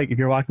I feel like if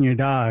you're walking your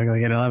dog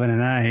like at 11 at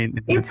night,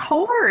 it's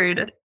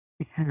hard.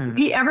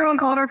 Yeah. Everyone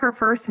called her her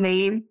first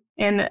name,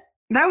 and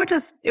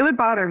it would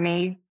bother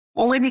me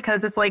only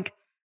because it's like,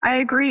 I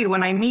agree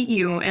when I meet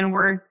you and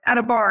we're at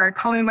a bar,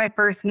 call me my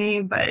first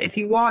name. But if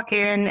you walk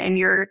in and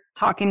you're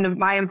talking to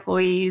my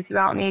employees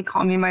about me,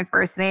 call me my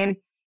first name,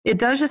 it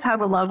does just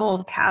have a level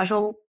of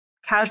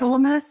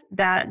casualness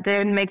that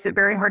then makes it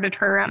very hard to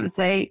turn around and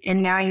say,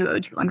 and now you owe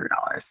 $200.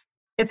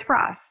 It's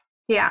rough.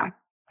 Yeah.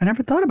 I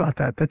never thought about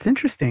that. That's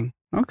interesting.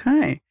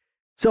 Okay.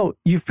 So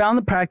you found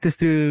the practice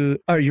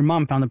or your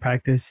mom found the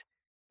practice.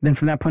 Then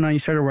from that point on, you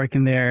started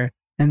working there.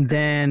 And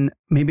then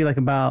maybe like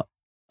about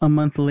a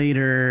month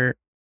later,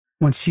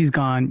 once she's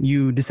gone,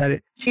 you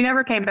decided. She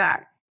never came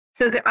back.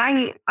 So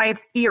I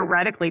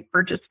theoretically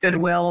purchased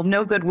goodwill.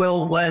 No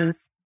goodwill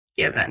was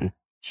given.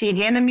 She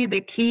handed me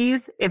the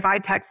keys. If I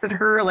texted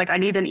her, like, I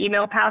need an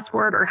email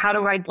password or how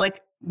do I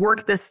like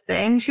work this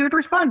thing, she would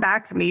respond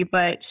back to me,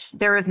 but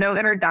there was no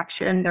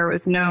introduction. There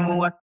was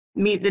no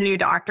meet the new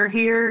doctor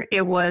here.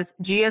 It was,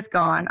 G is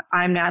gone.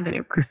 I'm now the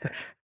new person.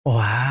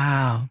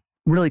 Wow.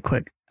 Really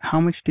quick. How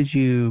much did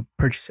you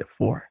purchase it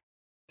for?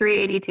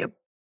 $382.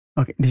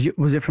 Okay.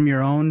 Was it from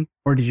your own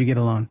or did you get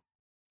a loan?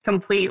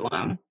 Complete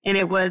loan. And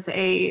it was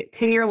a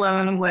 10-year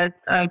loan with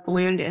a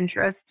ballooned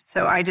interest.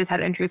 So I just had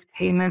interest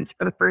payments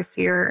for the first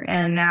year.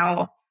 And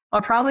now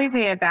I'll probably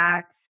pay it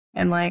back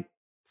in like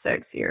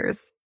 6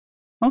 years.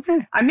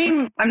 Okay. I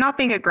mean, I'm not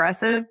being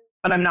aggressive,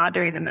 but I'm not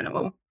doing the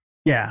minimum.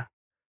 Yeah.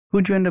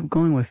 Who'd you end up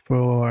going with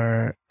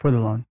for the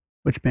loan?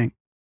 Which bank?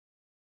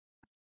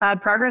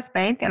 Progress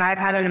Bank, and I've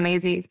had an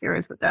amazing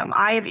experience with them.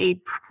 I am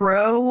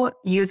a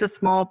use a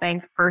small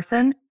bank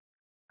person,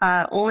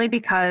 only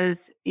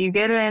because you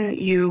get in,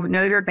 you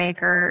know your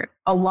banker.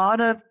 A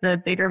lot of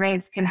the bigger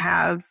banks can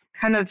have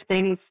kind of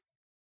things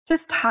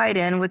just tied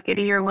in with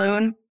getting your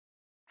loan.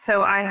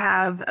 So I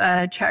have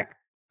a check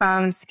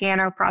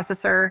scanner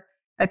processor.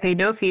 I pay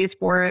no fees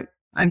for it,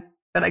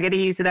 but I get to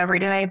use it every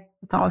day.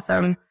 It's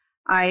awesome.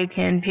 I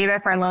can pay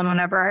back my loan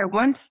whenever I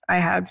want. I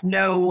have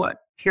no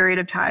period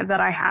of time that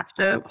I have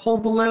to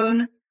hold the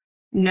loan,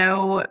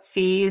 no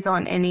fees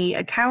on any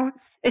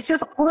accounts. It's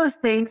just all those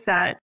things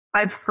that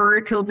I've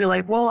heard people be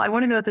like, well, I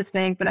want to go with this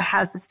bank, but it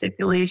has a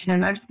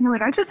stipulation. I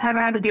just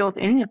haven't had to deal with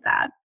any of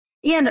that.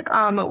 And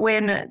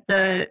when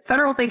the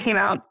federal thing came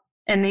out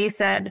and they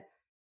said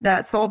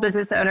that small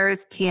business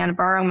owners can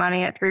borrow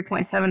money at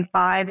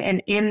 3.75,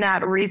 and in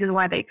that reason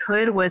why they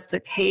could was to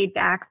pay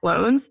back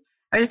loans,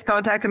 I just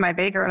contacted my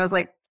banker and I was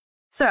like,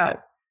 so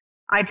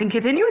I can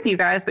continue with you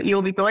guys, but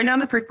you'll be going down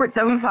to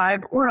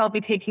 3.75, or I'll be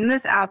taking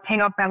this out,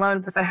 paying off my loan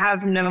because I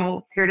have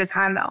no period of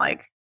time that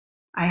like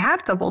I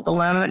have doubled the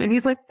loan. And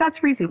he's like,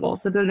 that's reasonable.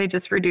 So then they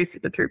just reduced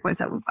it to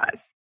 3.75.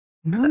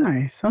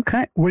 Nice.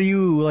 Okay. Were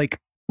you like,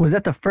 was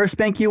that the first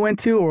bank you went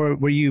to, or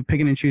were you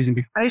picking and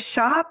choosing? I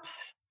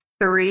shopped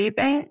 3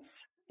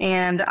 banks,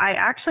 and I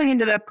actually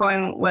ended up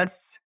going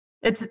with,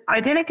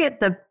 I didn't get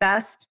the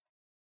best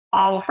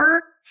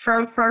offer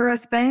from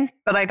Progress Bank,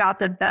 but I got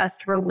the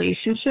best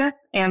relationship.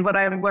 And what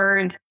I've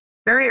learned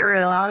very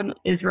early on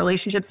is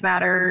relationships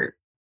matter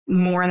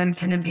more than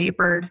pen and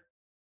paper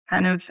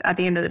kind of at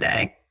the end of the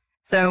day.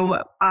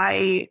 So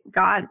I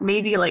got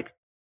maybe like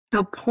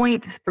the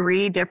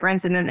 0.3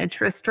 difference in an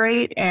interest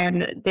rate,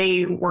 and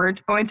they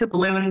weren't going to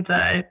balloon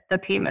the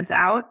payments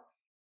out.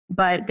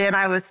 But then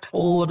I was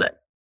told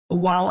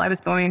while I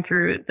was going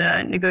through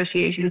the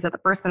negotiations that the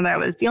person that I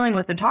was dealing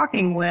with and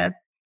talking with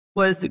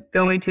was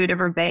going to a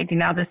different bank, and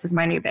now this is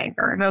my new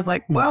banker. And I was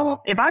like,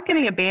 well, if I'm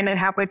getting abandoned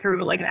halfway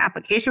through like an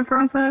application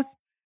process,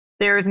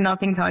 there's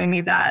nothing telling me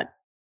that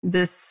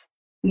this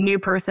new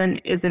person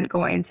isn't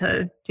going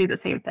to do the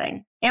same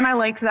thing. And I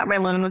liked that my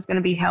loan was going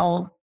to be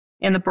held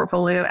in the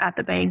portfolio at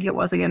the bank. It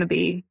wasn't going to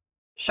be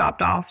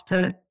shopped off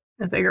to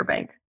a bigger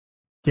bank.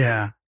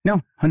 Yeah.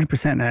 No,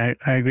 100%.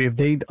 I agree. If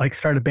they like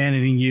start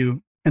abandoning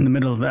you in the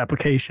middle of the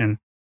application.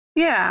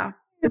 Yeah,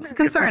 it's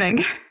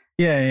concerning.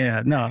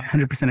 Yeah. No,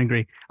 100%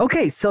 agree.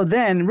 Okay. So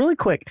then really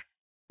quick,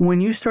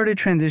 when you started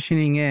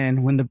transitioning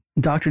in, when the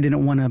doctor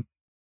didn't want to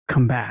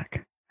come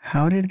back,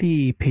 how did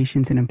the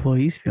patients and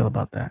employees feel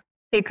about that?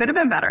 It could have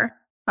been better.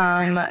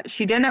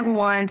 She didn't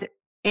want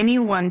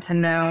anyone to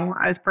know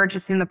I was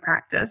purchasing the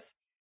practice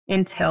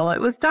until it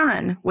was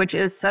done, which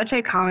is such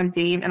a common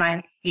theme. And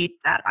I hate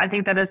that. I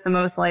think that is the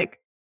most like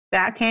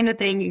backhanded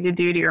thing you could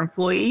do to your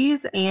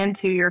employees and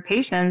to your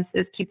patients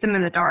is keep them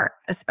in the dark,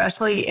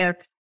 especially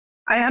if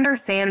I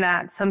understand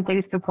that some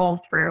things could fall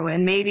through.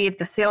 And maybe if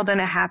the sale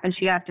didn't happen,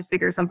 she'd have to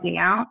figure something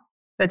out.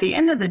 But at the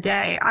end of the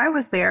day, I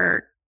was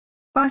there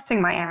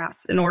busting my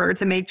ass in order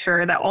to make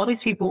sure that all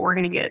these people were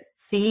going to get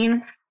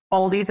seen.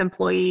 All these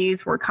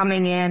employees were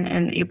coming in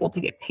and able to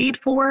get paid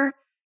for.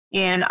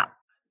 And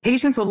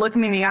patients would look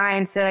me in the eye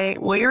and say,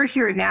 well, you're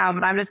here now,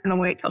 but I'm just going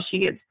to wait till she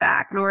gets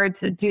back in order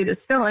to do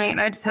this filling. And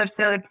I just have to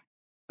say, like,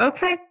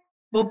 okay,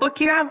 we'll book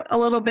you out a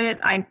little bit.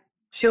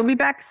 She'll be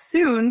back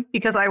soon,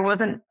 because I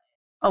wasn't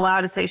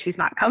allowed to say she's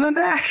not coming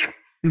back.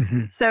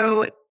 Mm-hmm.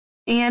 So,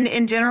 and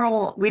in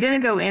general, we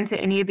didn't go into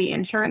any of the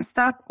insurance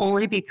stuff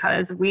only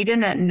because we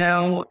didn't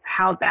know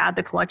how bad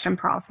the collection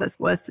process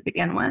was to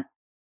begin with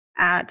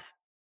at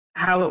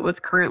how it was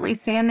currently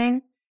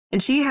standing.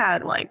 And she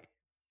had like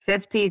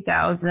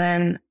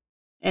 50,000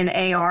 in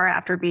AR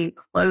after being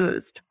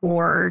closed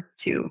for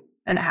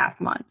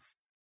 2.5 months.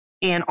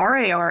 And our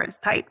AR is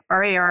tight.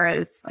 Our AR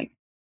is like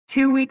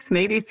 2 weeks,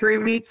 maybe 3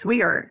 weeks.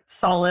 We are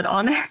solid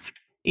on it.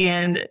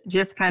 And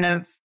just kind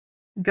of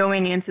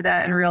going into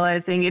that and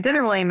realizing it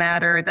didn't really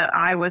matter that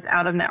I was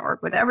out of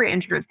network with every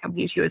insurance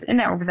company. She was in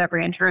network with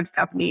every insurance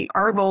company.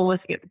 Our goal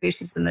was to get the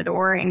patients in the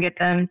door and get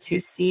them to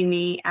see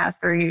me as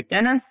their new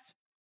dentist.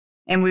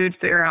 And we would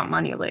figure out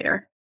money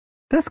later.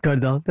 That's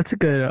good, though. That's a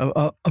good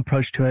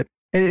approach to it.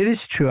 It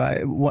is true.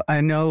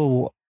 I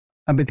know,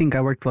 I think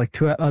I worked for like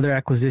 2 other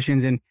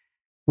acquisitions, and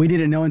we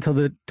didn't know until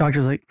the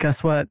doctor's like,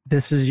 guess what?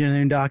 This is your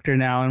new doctor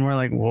now. And we're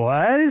like,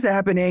 what is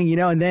happening? You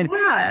know, and then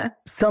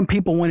some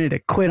people wanted to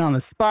quit on the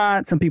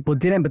spot. Some people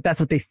didn't, but that's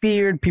what they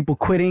feared. People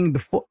quitting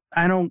before.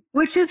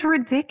 Which is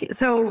ridiculous.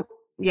 So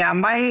yeah,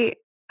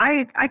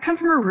 I come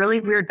from a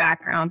really weird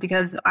background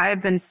because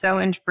I've been so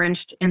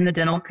entrenched in the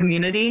dental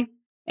community.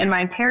 And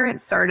my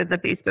parents started the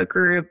Facebook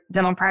group,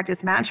 Dental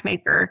Practice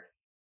Matchmaker,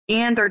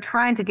 and they're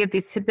trying to give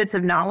these tidbits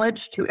of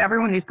knowledge to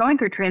everyone who's going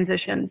through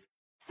transitions,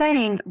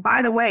 saying,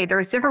 by the way,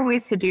 there's different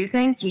ways to do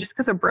things. And just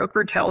because a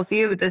broker tells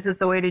you this is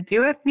the way to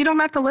do it, you don't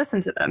have to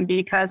listen to them,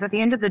 because at the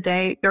end of the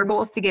day, their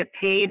goal is to get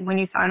paid when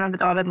you sign on the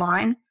dotted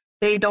line.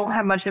 They don't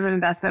have much of an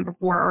investment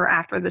before or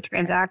after the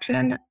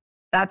transaction.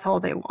 That's all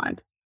they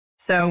want.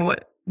 So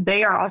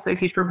they are also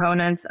huge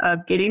proponents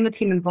of getting the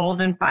team involved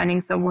and finding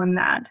someone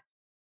that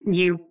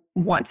you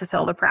want to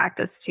sell the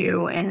practice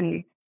to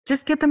and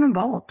just get them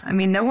involved. I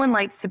mean, no one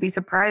likes to be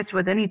surprised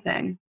with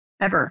anything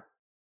ever.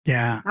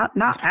 Yeah.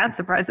 Not bad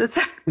surprises.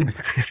 Who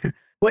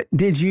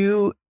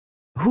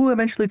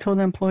eventually told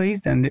the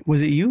employees then?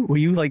 Was it you? Were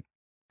you like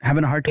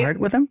having a heart to heart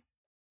with them?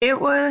 It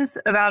was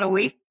about a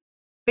week.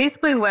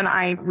 Basically, when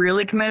I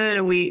really committed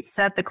and we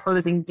set the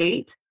closing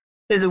date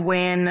is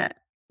when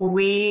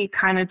we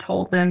kind of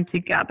told them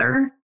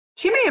together.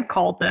 She may have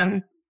called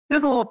them. It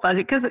was a little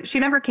fuzzy because she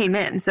never came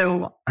in.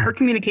 So her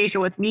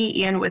communication with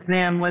me and with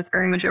them was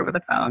very much over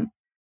the phone.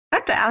 I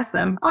have to ask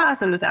them. I'll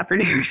ask them this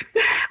afternoon.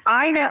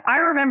 I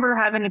remember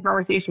having a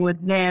conversation with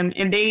them,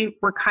 and they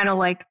were kind of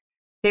like,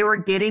 they were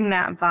getting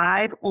that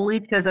vibe only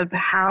because of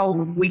how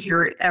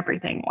weird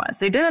everything was.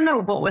 They didn't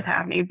know what was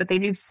happening, but they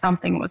knew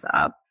something was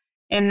up.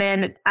 And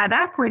then at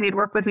that point, they'd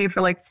worked with me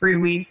for like 3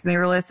 weeks and they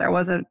realized I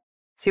wasn't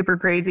super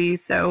crazy.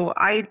 So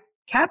I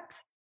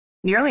kept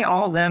nearly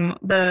all of them.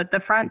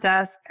 The front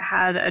desk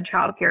had a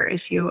childcare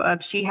issue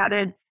of she had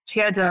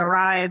to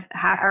arrive a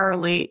half hour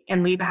late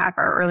and leave a half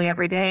hour early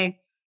every day.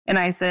 And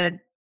I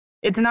said,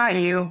 it's not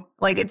you.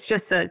 Like, it's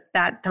just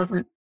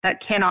that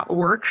cannot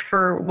work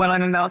for what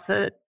I'm about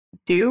to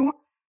do.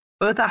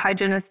 Both the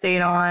hygienist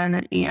stayed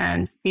on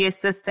and the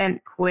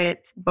assistant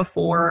quit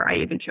before I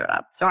even showed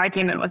up. So I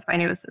came in with my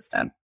new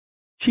assistant.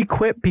 She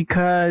quit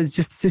because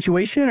just the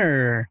situation,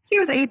 or? She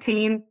was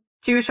 18.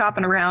 She was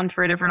shopping around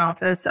for a different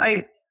office.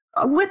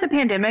 With the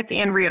pandemic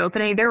and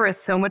reopening, there was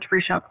so much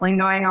reshuffling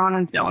going on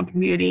in the dental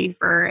community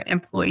for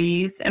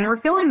employees. And we're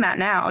feeling that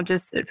now.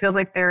 Just, it feels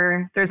like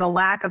there's a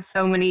lack of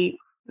so many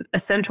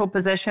essential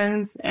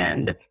positions,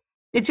 and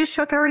it just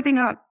shook everything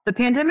up. The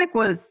pandemic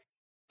was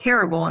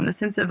terrible in the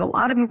sense of a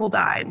lot of people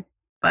died,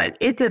 but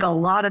it did a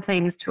lot of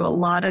things to a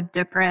lot of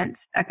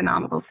different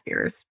economical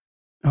spheres.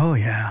 Oh,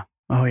 yeah.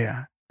 Oh,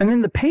 yeah. And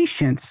then the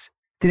patients,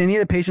 did any of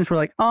the patients were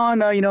like, oh,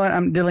 no, you know what?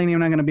 I'm Delaney. I'm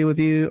not going to be with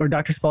you. Or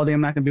Dr. Spaulding,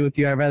 I'm not going to be with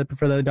you. I'd rather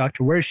prefer the other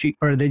doctor. Where is she?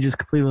 Or they just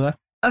completely left?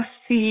 A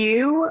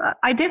few.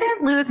 I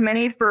didn't lose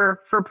many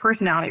for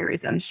personality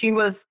reasons. She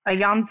was a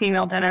young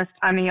female dentist.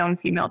 I'm a young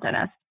female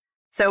dentist.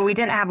 So we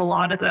didn't have a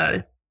lot of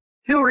the,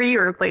 who are you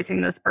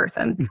replacing this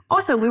person?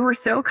 Also, we were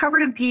so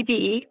covered in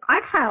PPE.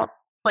 I felt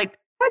like,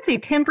 I'd say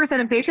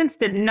 10% of patients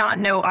did not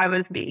know I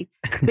was me.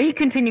 They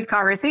continued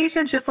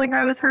conversations just like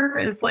I was her.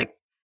 It's like,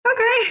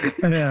 okay.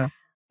 Yeah.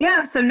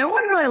 Yeah. So no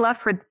one really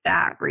left for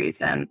that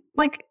reason.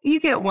 Like, you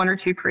get one or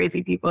two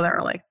crazy people that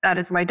are like, that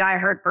is my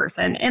diehard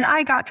person. And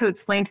I got to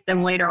explain to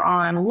them later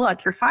on,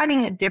 look, you're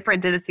finding a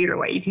different dentist either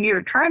way. You can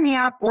either try me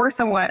out or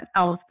someone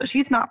else, but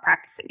she's not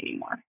practicing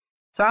anymore.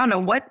 So I don't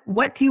know,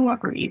 what do you want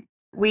from me?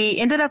 We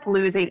ended up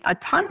losing a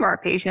ton of our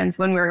patients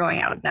when we were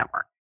going out of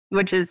network,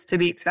 which is to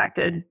be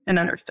expected and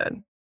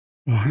understood.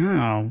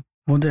 Wow.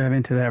 We'll dive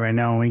into that right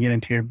now when we get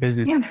into your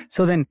business. Yeah.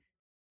 So then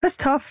that's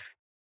tough.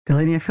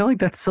 Delaney, I feel like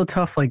that's so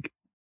tough. Like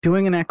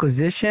doing an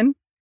acquisition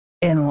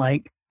and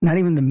like not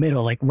even the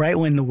middle, like right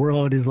when the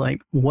world is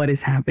like, what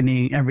is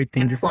happening?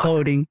 Everything's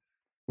exploding,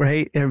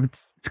 right?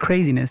 It's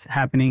craziness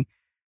happening.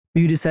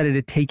 You decided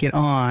to take it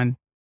on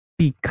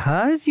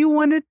because you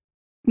wanted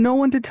no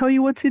one to tell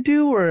you what to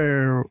do,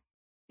 or?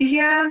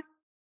 Yeah.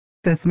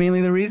 That's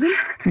mainly the reason?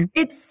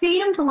 It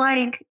seemed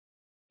like,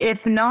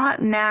 if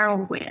not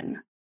now,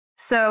 when?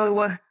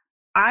 So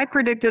I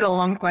predicted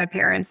along with my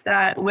parents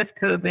that with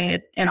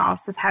COVID and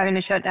offices having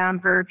to shut down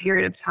for a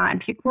period of time,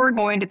 people were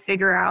going to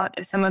figure out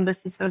if some of the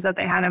systems that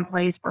they had in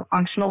place were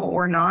functional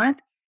or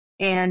not.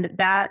 And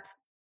that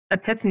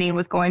epiphany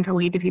was going to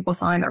lead to people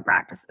selling their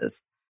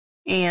practices.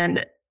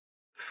 And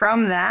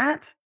from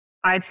that,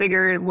 I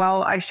figured,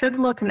 well, I should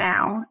look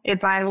now.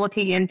 If I'm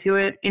looking into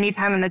it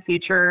anytime in the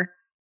future,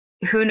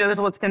 who knows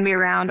what's going to be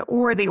around,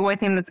 or the only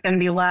thing that's going to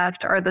be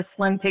left are the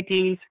slim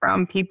pickings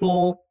from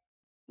people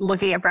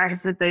looking at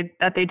practices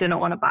that they didn't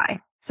want to buy.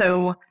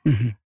 So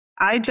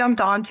I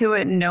jumped onto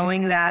it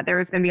knowing that there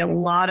was going to be a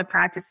lot of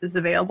practices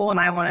available, and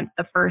I wanted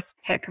the first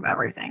pick of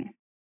everything.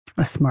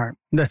 That's smart.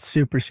 That's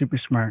super, super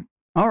smart.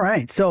 All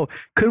right. So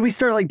could we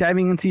start like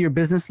diving into your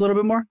business a little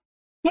bit more?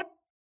 Yep.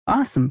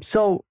 Awesome.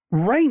 So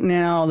right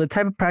now, the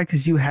type of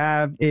practice you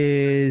have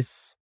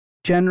is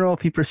general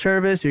fee for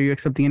service. Are you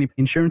accepting any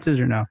insurances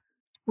or no?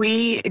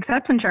 We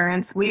accept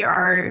insurance. We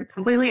are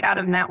completely out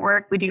of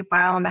network. We do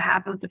file on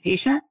behalf of the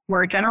patient.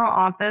 We're a general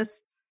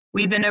office.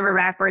 We bend over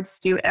backwards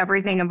to do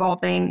everything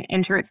involving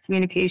insurance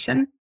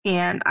communication.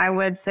 And I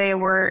would say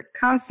we're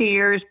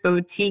concierge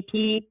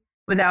boutique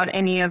without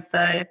any of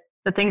the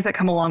things that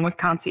come along with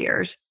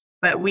concierge.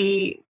 But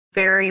we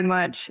very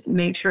much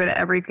make sure that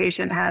every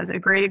patient has a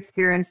great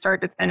experience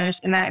start to finish.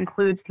 And that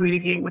includes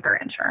communicating with our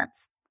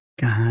insurance.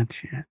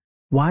 Gotcha.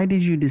 Why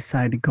did you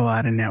decide to go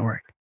out of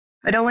network?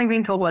 I don't like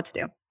being told what to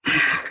do.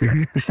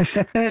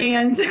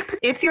 And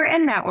if you're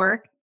in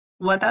network,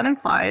 what that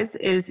implies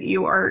is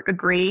you are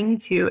agreeing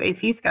to a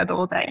fee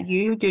schedule that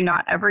you do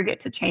not ever get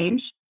to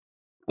change.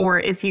 Or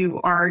if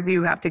you are,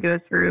 you have to go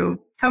through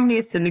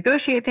companies to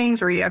negotiate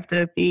things, or you have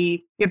to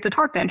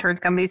talk to insurance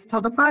companies to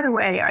tell them, by the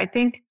way, I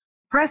think the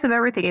price of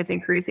everything is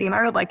increasing and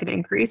I would like it to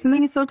increase. And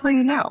then you still tell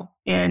you no.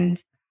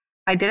 And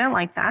I didn't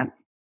like that.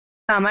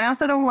 I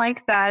also don't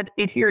like that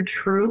if you're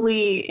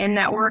truly in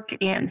network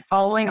and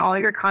following all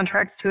your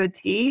contracts to a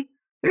T,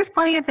 there's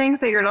plenty of things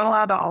that you're not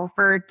allowed to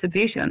offer to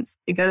patients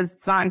because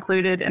it's not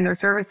included in their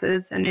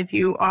services. And if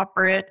you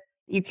offer it,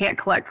 you can't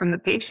collect from the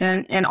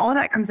patient. And all of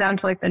that comes down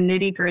to like the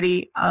nitty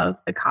gritty of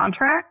the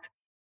contract.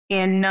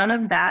 And none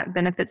of that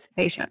benefits the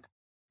patient.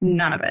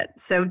 None of it.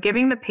 So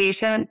giving the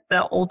patient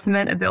the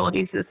ultimate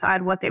ability to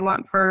decide what they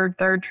want for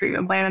their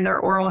treatment plan and their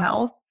oral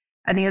health,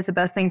 I think is the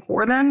best thing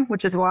for them,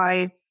 which is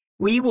why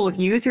we will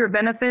use your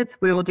benefits.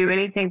 We will do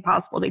anything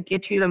possible to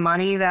get you the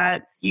money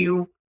that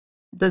you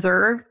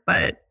deserve,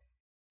 but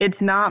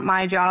it's not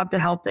my job to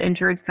help the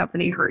insurance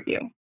company hurt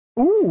you.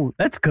 Ooh,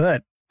 that's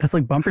good. That's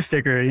like bumper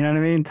sticker, you know what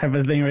I mean? Type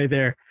of thing right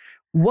there.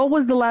 What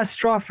was the last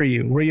straw for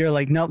you where you're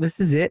like, no, this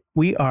is it?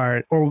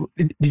 Or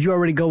did you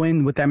already go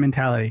in with that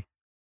mentality?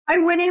 I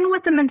went in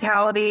with the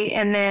mentality,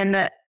 and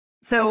then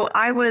so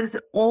I was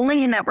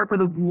only in network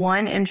with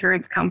one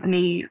insurance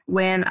company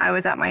when I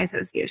was at my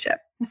associateship.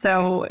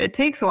 So it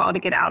takes a while to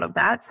get out of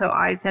that. So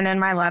I sent in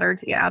my letter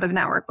to get out of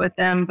network with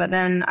them, but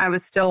then I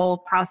was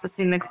still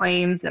processing the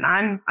claims, and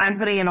I'm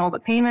putting in all the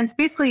payments.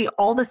 Basically,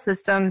 all the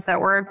systems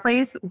that were in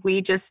place,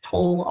 we just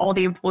told all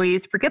the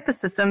employees, forget the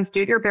systems,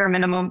 do your bare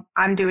minimum.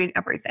 I'm doing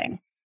everything.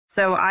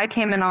 So I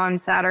came in on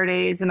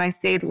Saturdays and I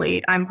stayed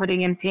late. I'm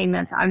putting in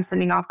payments. I'm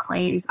sending off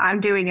claims.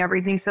 I'm doing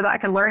everything so that I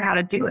can learn how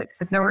to do it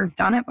because I've never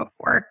done it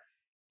before.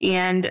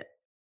 And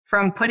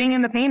from putting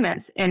in the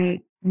payments and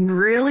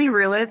really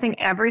realizing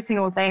every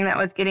single thing that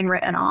was getting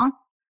written off,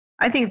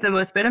 I think the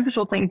most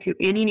beneficial thing to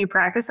any new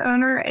practice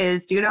owner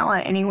is do not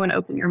let anyone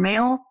open your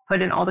mail,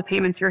 put in all the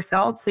payments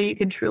yourself so you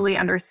can truly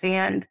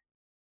understand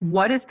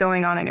what is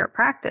going on in your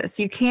practice.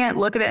 You can't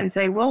look at it and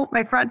say, well,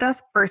 my front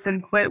desk person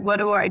quit. What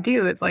do I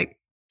do? It's like,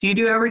 do you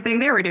do everything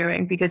they were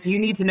doing? Because you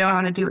need to know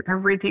how to do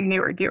everything they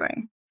were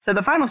doing. So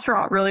the final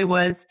straw really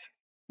was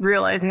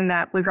realizing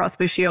that Blue Cross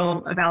Blue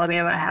Shield of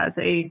Alabama has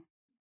a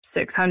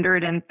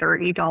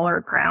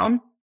 $630 crown.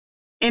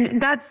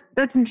 And that's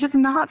just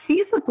not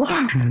feasible.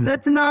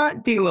 That's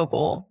not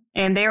doable.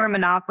 And they are a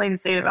monopoly in the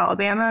state of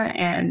Alabama,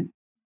 and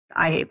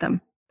I hate them.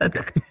 That's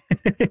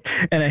it.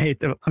 And I hate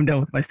them. I'm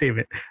done with my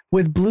statement.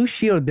 With Blue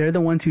Shield, they're the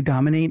ones who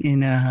dominate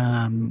in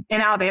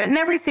Alabama. And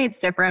every state's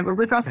different, but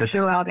Blue Cross Blue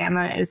Shield of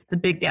Alabama is the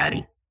big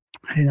daddy.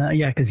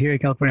 Yeah, because here in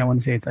California, I want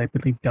to say it's, I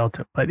believe,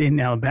 Delta. But in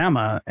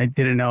Alabama, I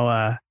didn't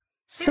know.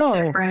 So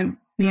it's different.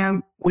 Yeah.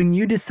 When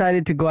you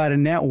decided to go out of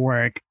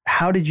network,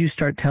 how did you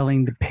start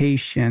telling the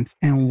patients,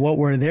 and what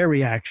were their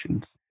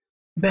reactions?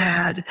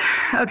 Bad.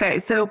 Okay,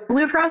 so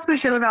Blue Cross Blue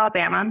Shield of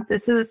Alabama,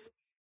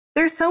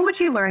 there's so much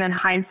you learn in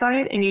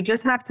hindsight, and you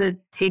just have to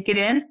take it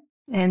in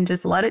and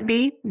just let it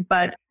be.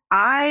 But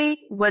I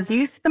was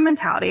used to the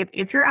mentality of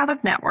if you're out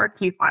of network,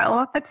 you file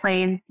off the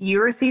claim,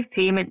 you receive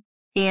payment,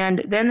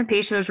 and then the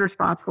patient is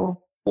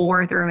responsible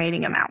for the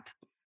remaining amount.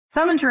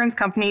 Some insurance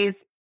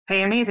companies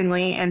pay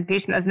amazingly, and the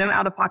patient has no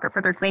out-of-pocket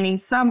for their cleaning.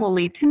 Some will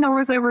leave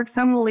 $10 over,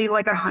 some will leave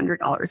like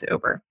 $100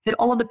 over. It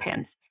all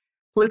depends.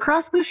 Blue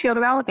Cross Blue Shield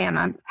of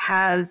Alabama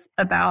has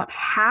about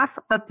half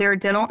of their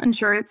dental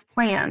insurance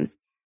plans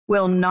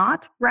will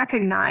not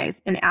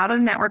recognize an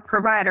out-of-network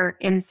provider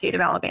in the state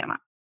of Alabama.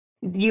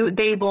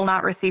 They will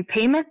not receive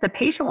payment. The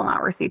patient will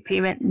not receive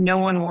payment. No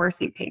one will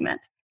receive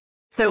payment.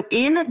 So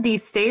in the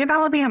state of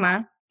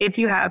Alabama, if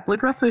you have Blue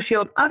Cross Blue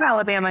Shield of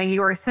Alabama,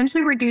 you are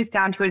essentially reduced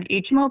down to an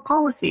HMO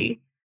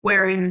policy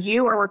where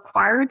you are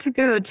required to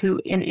go to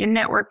an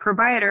in-network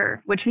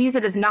provider, which means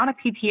it is not a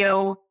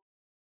PPO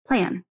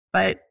plan.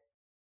 But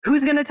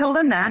who's going to tell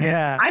them that?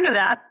 Yeah. I know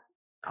that.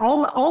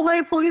 All my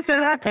employees know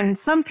that, and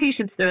some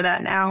patients know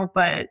that now,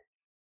 but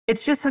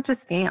it's just such a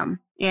scam.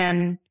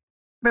 And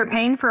they're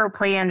paying for a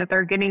plan that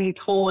they're getting you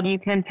told you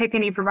can pick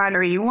any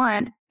provider you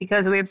want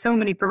because we have so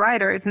many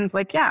providers. And it's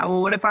like, yeah,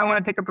 well, what if I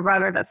want to pick a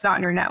provider that's not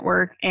in your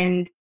network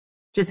and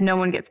just no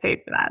one gets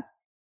paid for that?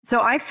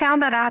 So I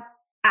found that out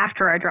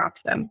after I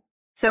dropped them.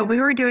 So we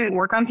were doing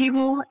work on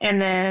people,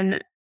 and then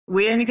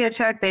we didn't get a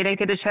check, they didn't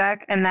get a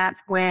check. And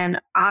that's when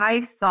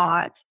I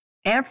thought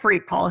every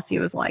policy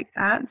was like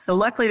that. So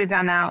luckily we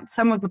found out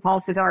some of the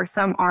policies are,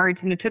 some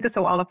aren't. And it took us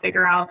a while to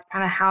figure out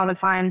kind of how to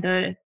find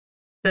the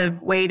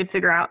way to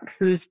figure out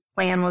whose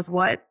plan was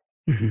what.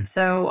 Mm-hmm.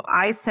 So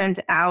I sent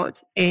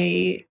out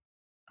a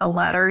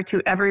letter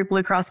to every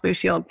Blue Cross Blue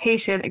Shield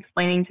patient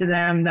explaining to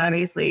them that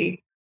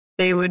basically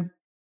they would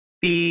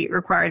be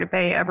required to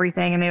pay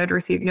everything and they would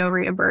receive no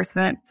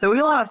reimbursement. So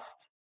we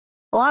lost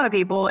a lot of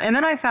people. And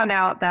then I found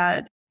out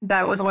that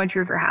that was only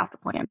true for half the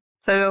plan.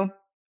 So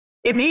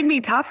it made me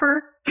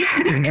tougher.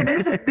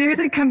 There's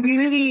a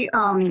community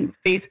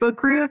Facebook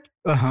group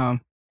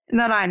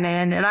that I'm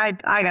in, and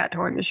I got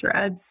torn to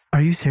shreds.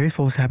 Are you serious?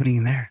 What was happening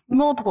in there?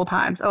 Multiple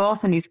times. Oh, I'll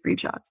send you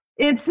screenshots.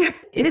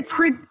 It's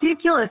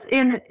ridiculous.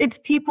 And it's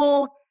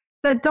people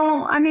that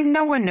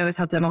no one knows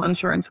how dental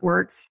insurance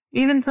works.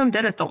 Even some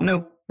dentists don't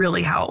know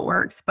really how it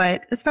works,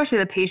 but especially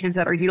the patients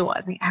that are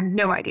utilizing it have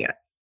no idea.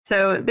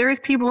 So there's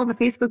people in the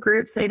Facebook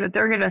group say that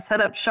they're going to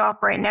set up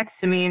shop right next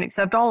to me and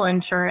accept all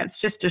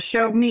insurance just to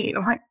show me.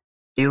 I'm like,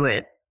 do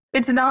it.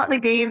 It's not the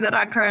game that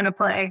I'm trying to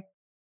play.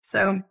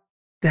 So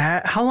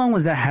how long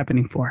was that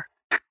happening for?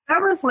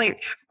 That was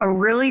like a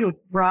really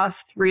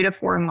rough 3 to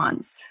 4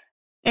 months.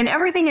 And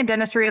everything in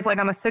dentistry is like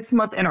on a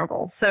 6-month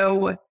interval.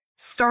 So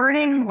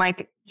starting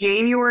like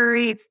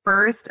January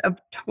 1st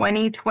of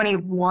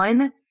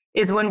 2021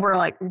 is when we're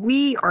like,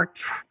 we are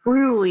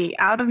truly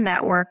out of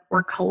network.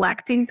 We're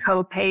collecting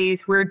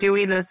copays. We're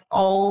doing this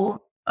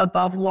all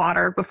above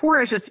water. Before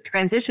it was just a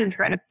transition,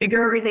 trying to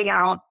figure everything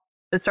out,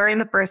 starting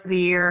the first of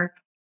the year.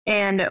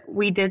 And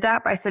we did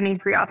that by sending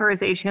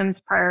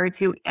pre-authorizations prior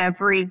to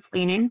every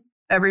cleaning,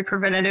 every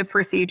preventative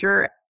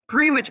procedure.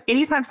 Pretty much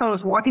anytime someone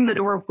was walking the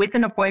door with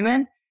an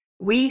appointment,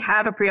 we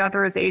had a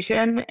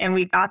pre-authorization and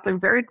we got them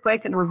very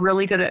quick, and we're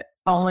really good at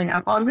following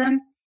up on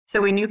them.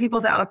 So we knew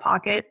people's out of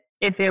pocket.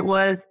 If it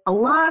was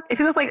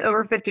like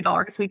over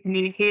 $50, we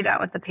communicated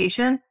out with the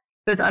patient.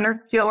 If it was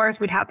under $50,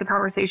 we'd have the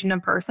conversation in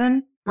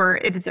person. Or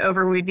if it's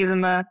over, we'd give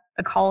them a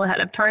call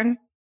ahead of time.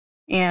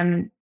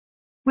 And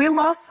we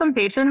lost some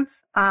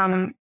patients.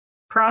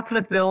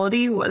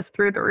 Profitability was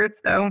through the roof,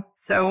 though.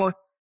 So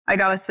I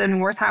got to spend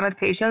more time with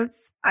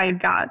patients. I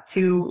got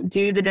to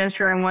do the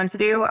dentistry I wanted to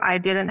do. I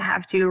didn't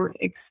have to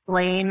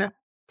explain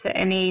to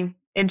any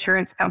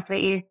insurance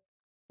company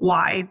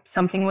why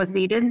something was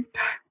needed,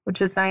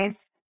 which is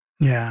nice.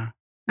 Yeah.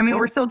 I mean,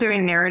 we're still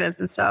doing narratives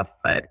and stuff,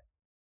 but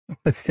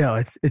still,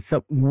 it's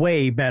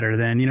way better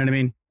than, you know what I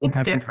mean?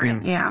 It's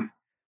different. Yeah.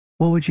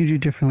 What would you do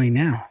differently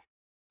now?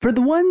 For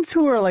the ones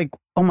who are like,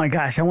 oh my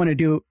gosh, I want to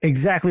do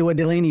exactly what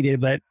Delaney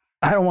did, but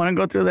I don't want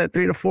to go through that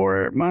 3 to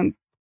 4 month,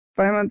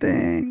 5 month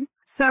thing.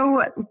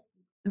 So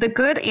the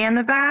good and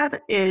the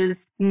bad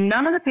is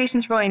none of the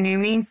patients really knew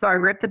me. So I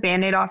ripped the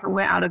Band-Aid off and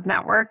went out of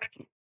network.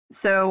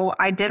 So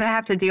I didn't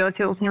have to deal with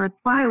people saying like,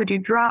 why would you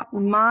drop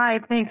my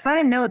thing? Because I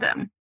didn't know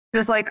them.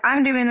 Just like,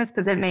 I'm doing this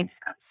because it makes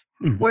sense.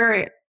 Mm-hmm.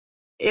 Where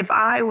if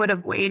I would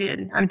have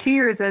waited, I'm 2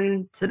 years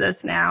into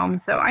this now.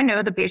 So I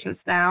know the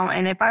patients now.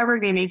 And if I were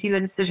to be making the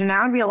decision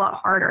now, it'd be a lot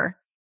harder.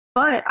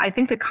 But I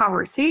think the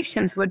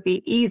conversations would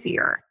be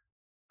easier.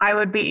 I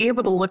would be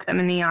able to look them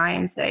in the eye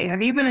and say,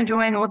 have you been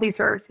enjoying all these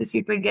services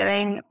you've been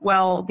getting?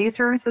 Well, these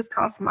services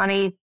cost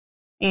money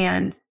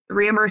and the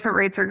reimbursement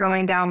rates are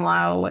going down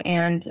low.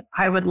 And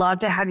I would love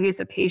to have you as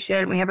a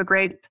patient. We have a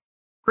great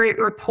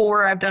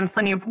rapport. I've done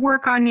plenty of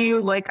work on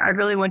you. Like, I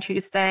really want you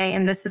to stay.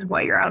 And this is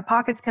what your out of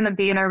pocket's going to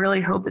be. And I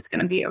really hope it's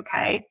going to be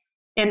okay.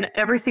 And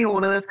every single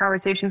one of those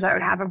conversations I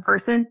would have in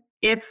person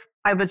if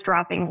I was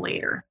dropping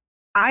later.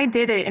 I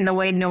did it in the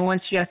way no one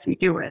suggested me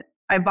do it.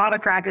 I bought a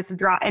practice and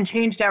dropped and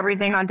changed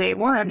everything on day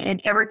one. And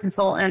every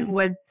consultant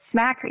would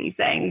smack me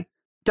saying,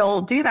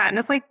 don't do that. And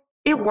it's like,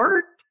 it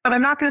worked, but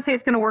I'm not going to say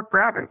it's going to work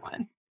for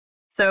everyone.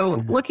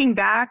 So looking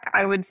back,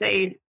 I would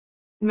say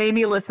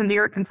maybe listen to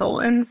your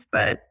consultants,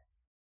 but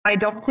I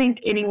don't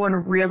think anyone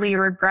really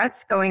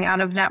regrets going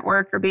out of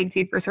network or being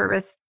fee for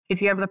service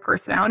if you have the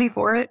personality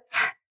for it.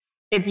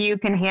 If you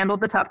can handle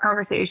the tough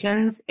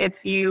conversations,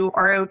 if you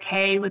are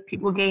okay with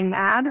people getting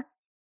mad,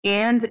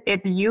 and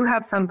if you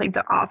have something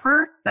to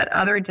offer that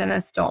other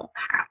dentists don't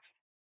have.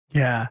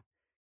 Yeah.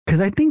 Because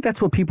I think that's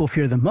what people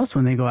fear the most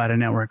when they go out of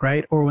network,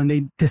 right? Or when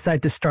they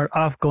decide to start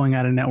off going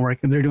out of network,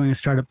 if they're doing a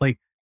startup, like,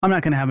 I'm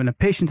not going to have enough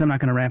patients. I'm not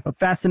going to ramp up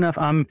fast enough.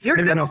 You're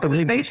going to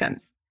lose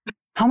patients.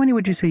 How many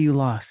would you say you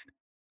lost?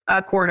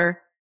 A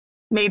quarter,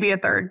 maybe a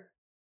third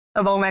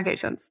of all my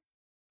patients.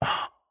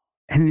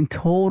 And in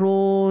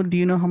total, do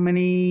you know how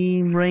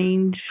many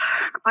range?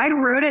 I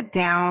wrote it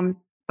down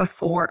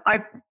before.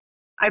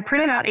 I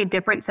printed out a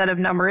different set of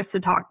numbers to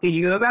talk to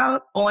you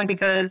about, only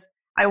because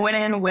I went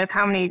in with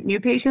how many new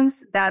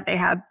patients that they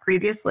had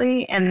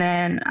previously, and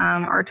then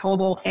our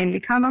total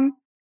income.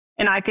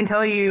 And I can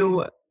tell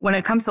you, when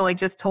it comes to like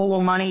just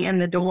total money in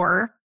the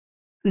door,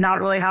 not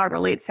really how it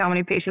relates to how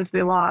many patients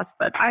we lost,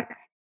 but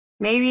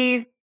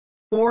maybe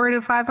 400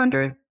 to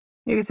 500,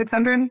 maybe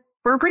 600.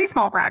 We're a pretty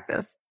small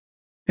practice.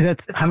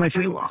 That's how much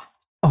we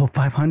lost. Oh,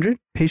 500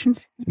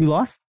 patients you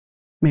lost?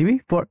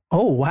 Maybe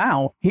oh,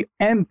 wow.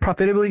 And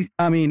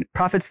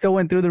profits still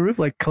went through the roof,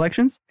 like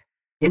collections.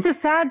 It's a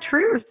sad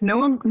truth. No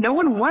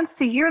one wants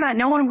to hear that.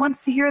 No one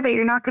wants to hear that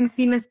you're not going to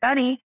see Miss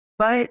Betty,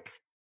 but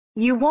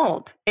you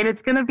won't, and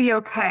it's going to be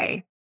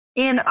okay.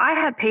 And I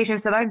had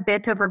patients that I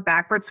bent over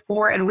backwards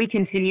for, and we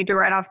continued to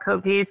write off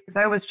copays because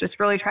I was just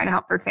really trying to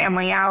help their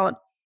family out.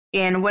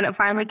 And when it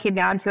finally came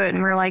down to it,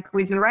 and we're like,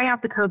 we've been writing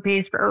off the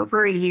copays for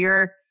over a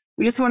year.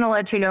 We just want to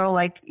let you know,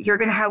 like, you're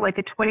going to have like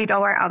a $20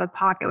 out of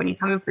pocket when you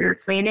come in for your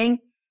cleaning.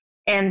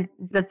 And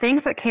the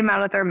things that came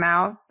out of their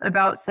mouth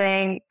about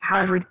saying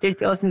how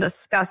ridiculous and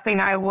disgusting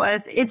I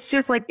was, it's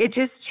just like, it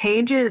just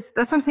changes.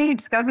 That's what I'm saying. You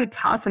just got to be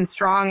tough and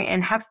strong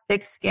and have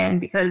thick skin,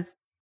 because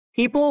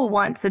people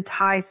want to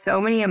tie so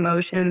many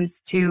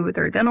emotions to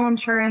their dental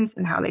insurance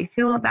and how they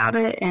feel about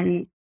it.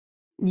 And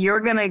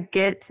you're going to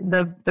get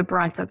the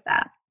brunt of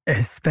that.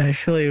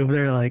 Especially if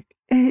they're like,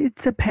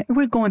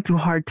 we're going through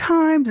hard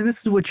times and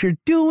this is what you're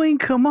doing.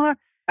 Come on.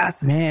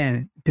 Yes.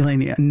 Man,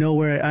 Delaney,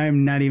 nowhere.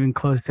 I'm not even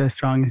close to as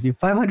strong as you.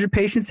 500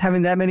 patients,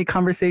 having that many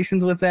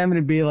conversations with them, and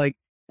it'd be like.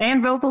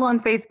 And vocal on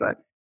Facebook.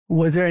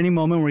 Was there any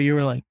moment where you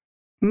were like,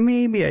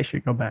 maybe I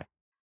should go back?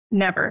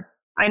 Never.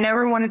 I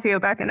never wanted to go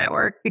back in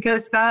network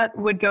because that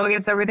would go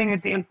against everything I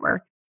stand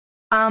for.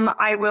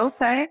 I will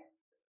say,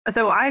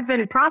 so I've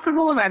been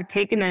profitable and I've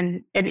taken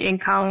an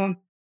income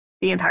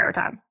the entire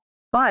time.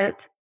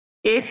 But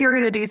if you're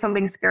going to do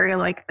something scary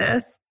like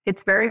this,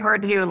 it's very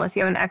hard to do unless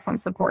you have an excellent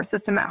support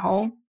system at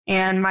home.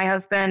 And my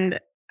husband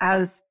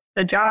has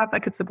a job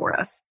that could support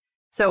us.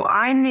 So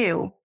I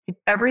knew if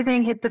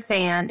everything hit the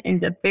fan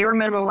and the bare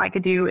minimum I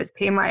could do is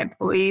pay my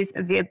employees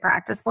via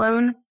practice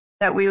loan,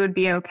 that we would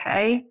be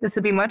okay. This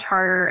would be much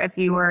harder if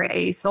you were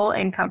a sole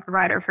income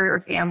provider for your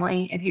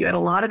family, if you had a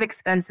lot of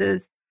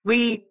expenses.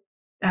 We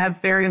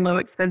have very low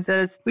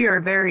expenses. We are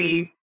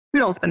very we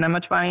don't spend that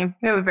much money.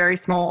 We have a very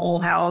small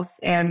old house,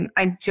 and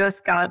I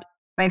just got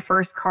my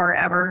first car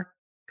ever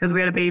because we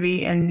had a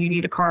baby and you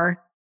need a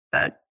car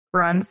that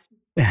runs.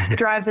 It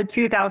drives a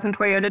 2000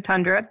 Toyota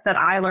Tundra that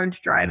I learned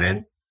to drive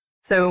in.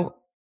 So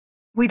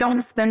we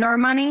don't spend our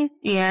money,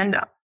 and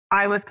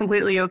I was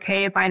completely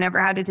okay if I never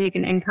had to take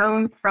an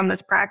income from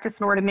this practice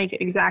in order to make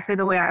it exactly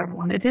the way I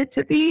wanted it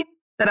to be,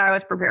 that I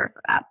was prepared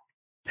for that.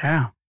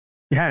 Yeah.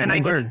 Yeah. And I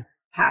didn't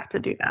have to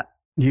do that.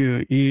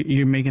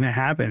 You're making it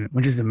happen,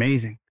 which is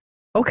amazing.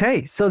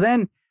 Okay. So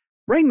then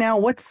right now,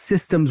 what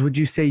systems would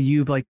you say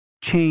you've like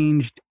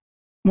changed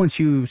once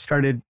you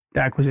started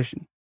the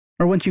acquisition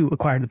or once you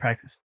acquired the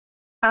practice?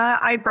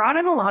 I brought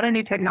in a lot of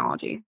new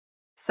technology.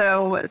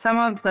 So some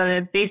of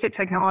the basic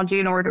technology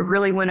in order to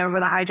really win over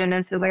the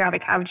hygienists is I got a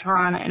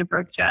Cavitron and a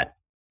Brook Jet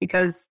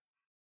because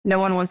no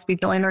one wants to be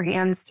filling their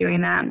hands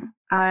doing that.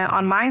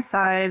 On my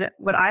side,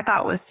 what I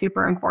thought was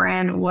super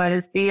important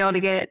was being able to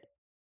get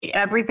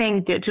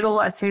everything digital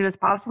as soon as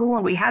possible.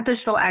 When we had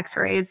digital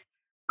x-rays,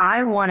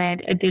 I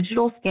wanted a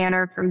digital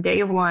scanner from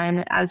day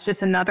one as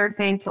just another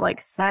thing to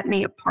like set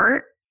me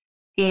apart.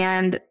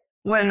 And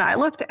when I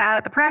looked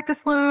at the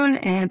practice loan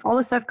and all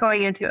the stuff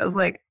going into it, I was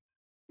like,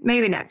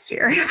 maybe next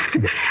year.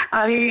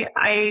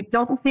 I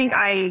don't think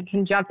I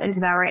can jump into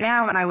that right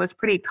now. And I was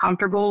pretty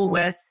comfortable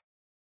with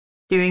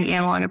doing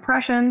analog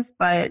impressions,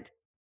 but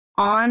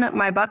on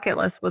my bucket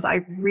list was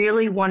I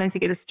really wanted to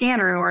get a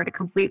scanner in order to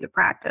complete the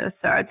practice.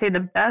 So I'd say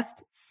the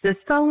best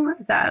system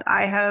that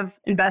I have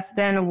invested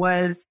in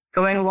was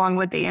going along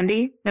with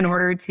Dandy in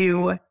order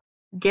to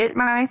get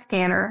my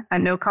scanner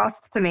at no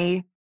cost to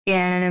me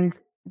and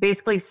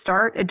basically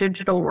start a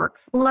digital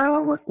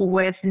workflow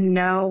with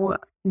no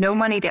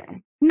money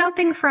down.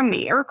 Nothing from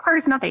me. It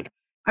requires nothing.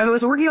 I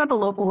was working at the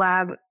local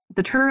lab.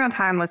 The turnaround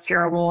time was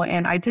terrible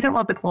and I didn't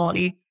love the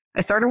quality.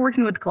 I started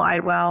working with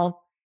Glidewell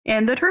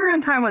and the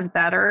turnaround time was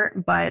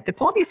better, but the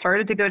quality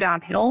started to go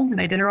downhill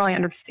and I didn't really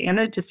understand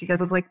it just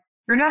because I was like,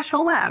 you're a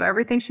national lab.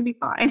 Everything should be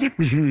fine.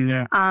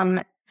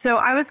 Yeah. So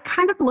I was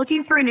kind of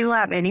looking for a new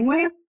lab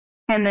anyway.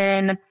 And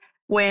then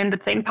when the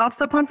thing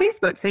pops up on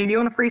Facebook saying, do you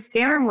want a free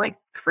scanner? I'm like,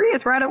 free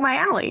is right up my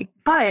alley.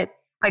 But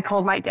I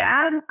called my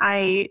dad.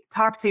 I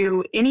talked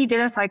to any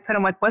dentist I could.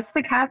 I'm like, what's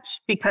the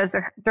catch? Because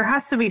there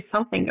has to be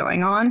something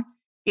going on.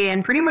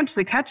 And pretty much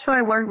the catch that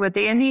I learned with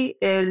Dandy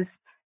is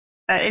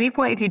at any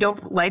point, if you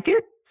don't like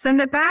it,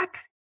 send it back.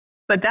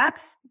 But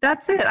that's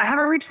it. I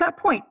haven't reached that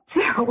point.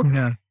 So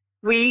Yeah.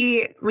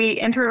 we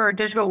entered our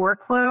digital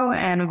workflow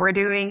and we're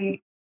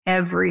doing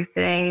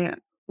everything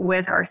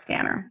with our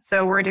scanner.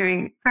 So we're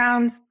doing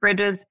crowns,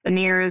 bridges,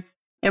 veneers,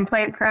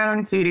 implant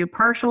crowns. We do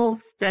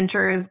partials,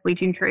 dentures,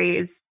 bleaching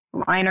trays,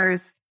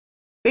 liners.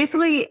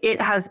 Basically,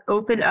 it has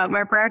opened up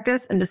my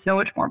practice into so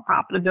much more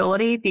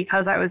profitability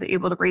because I was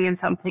able to bring in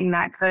something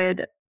that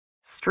could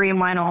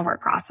streamline all of our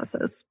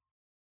processes.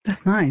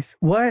 That's nice.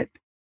 What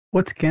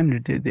scanner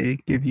did they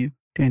give you,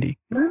 Dandy?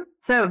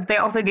 So they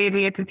also gave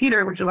me a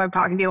computer, which is what I'm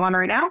talking to you on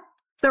right now.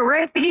 So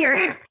right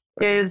here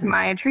is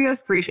my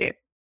Trios 3-shape.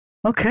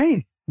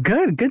 Okay,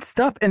 good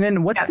stuff. And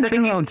then what's the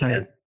turnaround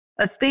time?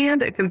 A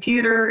stand, a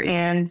computer,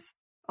 and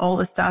all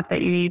the stuff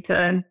that you need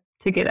to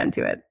get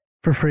into it.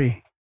 For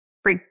free.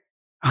 Free.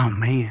 Oh,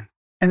 man.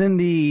 And then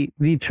the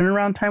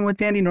turnaround time with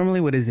Dandy, normally,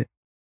 what is it?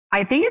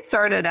 I think it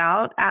started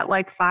out at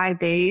like 5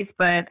 days,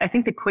 but I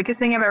think the quickest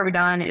thing I've ever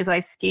done is I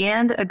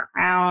scanned a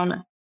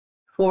crown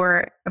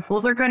for a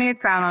full zirconia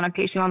crown on a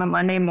patient on a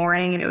Monday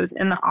morning, and it was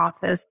in the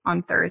office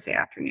on Thursday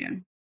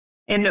afternoon.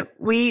 And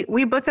we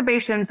book the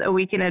patients a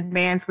week in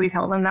advance. We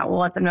tell them that we'll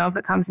let them know if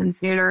it comes in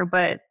sooner,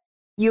 but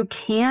you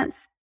can't,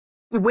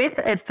 with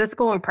a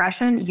physical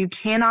impression, you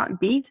cannot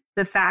beat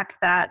the fact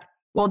that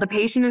while the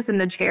patient is in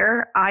the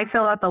chair, I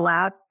fill out the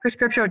lab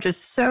prescription, which is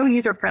so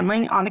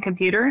user-friendly on the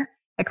computer.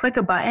 I click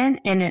a button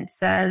and it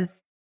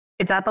says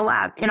it's at the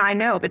lab. And I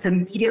know it's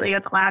immediately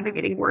at the lab and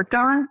getting worked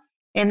on.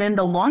 And then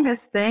the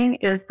longest thing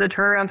is the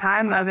turnaround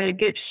time of it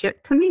gets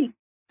shipped to me.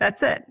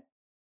 That's it.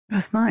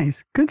 That's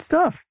nice. Good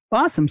stuff.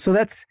 Awesome. So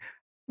that's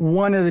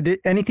one of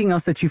anything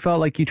else that you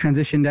felt like you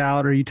transitioned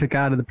out or you took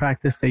out of the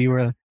practice that you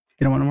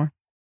didn't want more?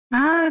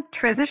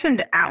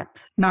 Transitioned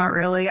out. Not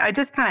really. I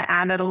just kind of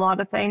added a lot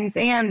of things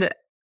and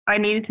I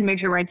needed to make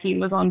sure my team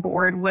was on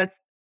board with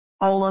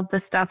all of the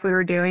stuff we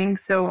were doing.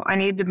 So I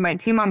needed my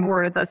team on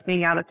board with us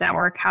being out of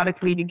network, how to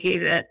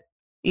communicate it,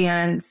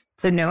 and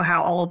to know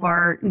how all of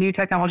our new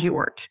technology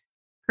worked.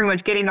 Pretty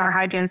much getting our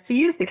hygienists to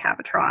use the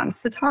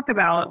Cavitrons to talk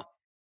about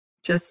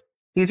just,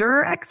 these are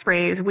our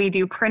x-rays. We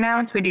do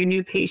printouts, we do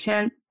new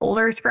patient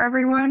folders for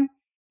everyone.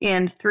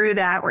 And through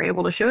that, we're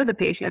able to show the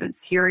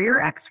patients, here are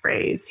your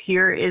x-rays.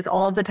 Here is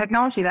all of the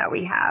technology that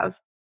we have.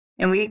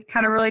 And we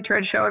kind of really try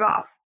to show it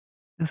off.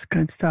 That's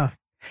good stuff.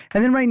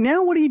 And then right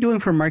now, what are you doing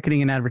for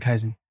marketing and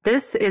advertising?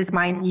 This is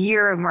my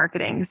year of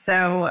marketing.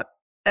 So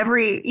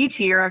each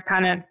year I've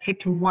kind of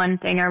picked one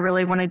thing I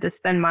really wanted to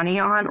spend money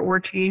on or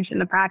change in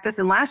the practice.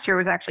 And last year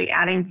was actually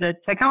adding the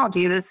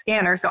technology, the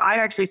scanner. So I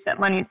actually set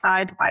money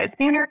aside to buy a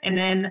scanner. And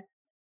then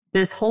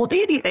this whole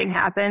Dandy thing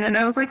happened. And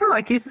I was like, oh,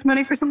 I can use this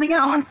money for something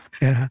else.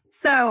 Yeah.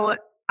 So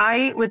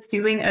I was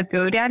doing a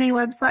GoDaddy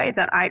website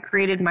that I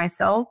created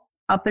myself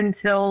up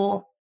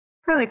until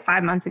probably like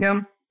 5 months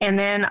ago. And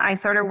then I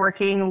started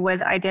working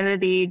with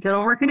Identity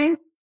Dental Marketing,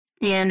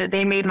 and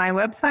they made my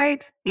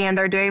website and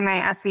they're doing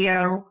my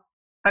SEO.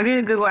 I'm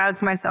doing Google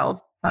Ads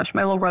myself. Gosh,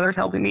 my little brother's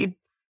helping me.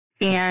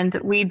 And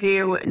we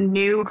do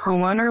new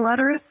homeowner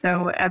letters.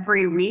 So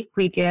every week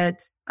we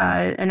get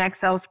an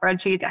Excel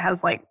spreadsheet that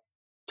has like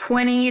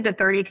 20 to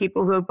 30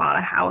 people who have bought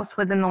a house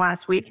within the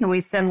last week. And we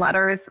send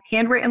letters,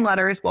 handwritten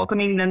letters,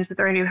 welcoming them to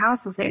their new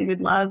house and saying,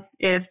 we'd love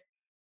if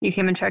you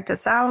came and checked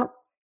us out.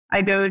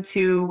 I go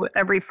to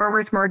every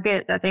farmer's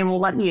market that they will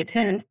let me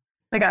attend.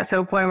 I got to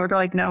a point where they're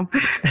like, no.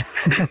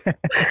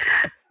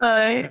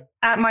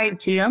 At my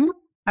gym,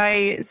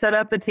 I set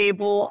up a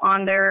table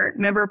on their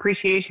member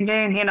appreciation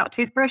day and hand out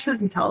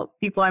toothbrushes and tell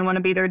people I want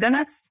to be their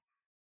dentist.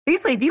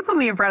 Basically, if you put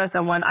me in front of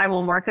someone, I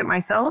will market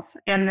myself.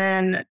 And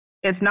then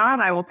if not,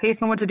 I will pay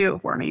someone to do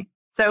it for me.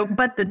 So,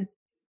 but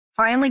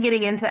finally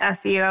getting into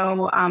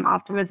SEO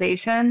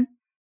optimization,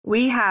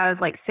 we have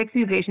like 6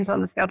 new patients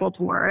on the schedule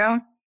tomorrow.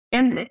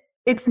 And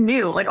it's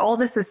new. Like all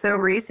this is so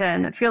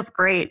recent. It feels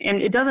great.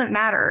 And it doesn't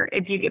matter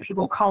if you get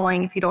people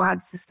calling, if you don't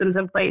have systems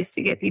in place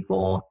to get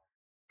people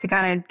to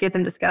kind of get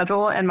them to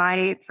schedule. And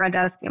my front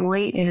desk,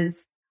 Emily,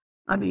 is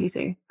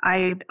amazing.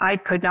 I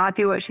could not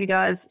do what she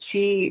does.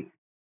 She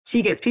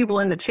gets people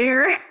in the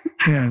chair.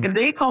 Yeah. If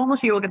they call,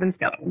 she will get them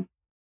scheduled.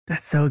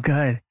 That's so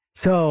good.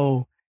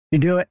 So you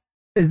do it.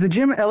 Is the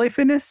gym LA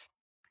Fitness?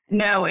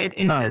 No, it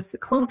is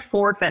Club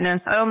 4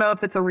 Fitness. I don't know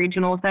if it's a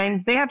regional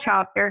thing. They have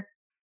childcare.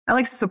 I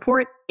like to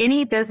support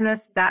any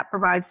business that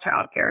provides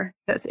childcare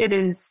because it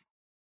is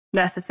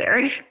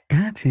necessary.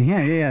 Gotcha.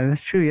 Yeah,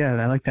 that's true. Yeah,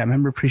 I like that.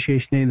 Member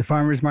Appreciation Day, the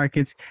farmers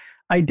markets,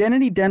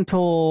 Identity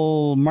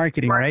Dental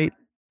Marketing, right?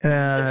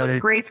 This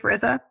was Grace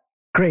Rizza.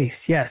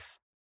 Grace, yes.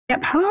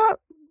 Yep.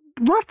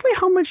 Roughly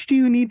how much do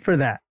you need for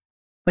that?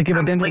 Like if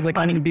a dentist like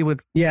I need to be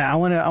with, I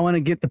want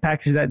to get the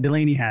package that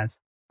Delaney has.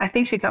 I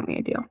think she got me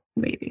a deal.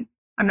 Maybe.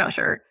 I'm not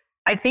sure.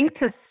 I think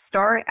to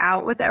start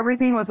out with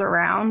everything was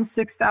around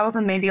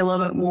 6,000, maybe a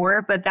little bit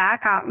more, but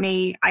that got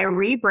me, I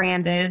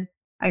rebranded.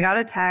 I got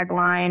a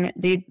tagline.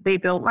 They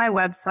built my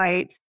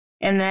website,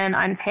 and then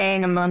I'm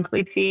paying a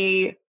monthly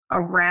fee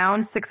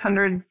around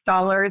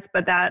 $600,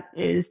 but that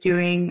is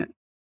doing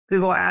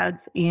Google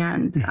Ads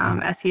and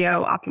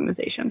SEO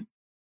optimization.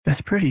 That's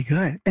pretty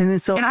good. And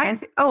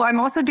then I'm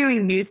also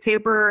doing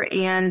newspaper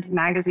and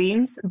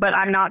magazines, but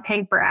I'm not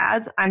paying for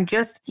ads. I'm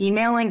just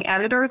emailing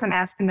editors and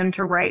asking them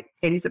to write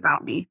things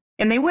about me,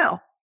 and they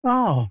will.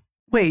 Oh,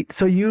 wait.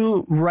 So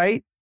you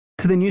write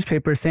to the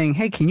newspaper saying,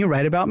 hey, can you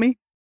write about me?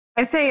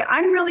 I say,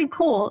 I'm really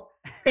cool.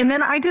 And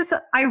then I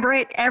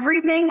write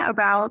everything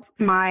about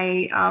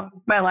my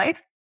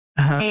life.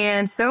 Uh-huh.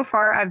 And so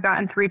far I've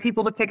gotten 3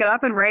 people to pick it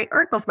up and write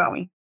articles about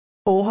me.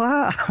 Oh,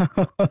 wow.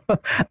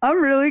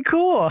 I'm really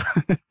cool.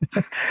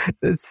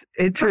 It's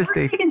interesting.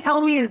 The worst you can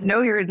tell me is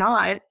no, you're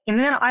not. And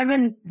then I'm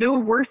in no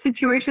worse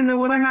situation than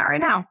what I'm at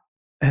right now.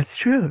 That's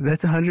true.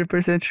 That's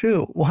 100%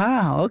 true.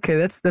 Wow. Okay.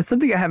 That's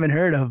something I haven't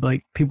heard of.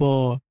 Like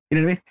people, you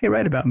know what I mean? Hey,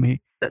 write about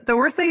me. The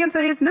worst thing I can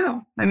say is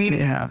no. I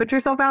mean, put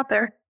yourself out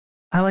there.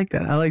 I like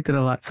that. I liked it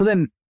a lot. So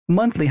then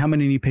monthly, how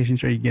many new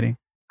patients are you getting?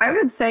 I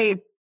would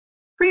say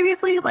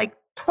previously like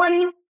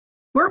 20.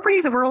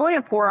 We're only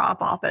a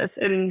 4-op office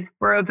and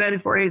we're open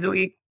 4 days a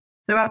week.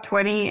 So about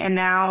 20. And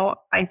now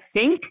I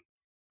think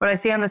what I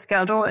see on the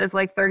schedule is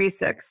like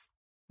 36.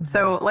 Mm-hmm.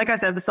 So like I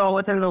said, this is all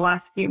within the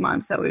last few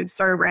months that we've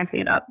started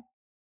ramping it up.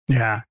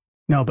 Yeah.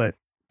 No, but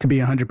to be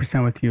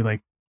 100% with you,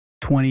 like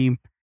 20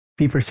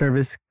 fee for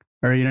service,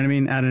 or you know what I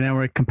mean, out of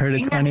network compared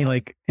to 20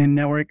 like in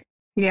network.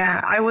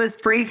 Yeah, I was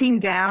breaking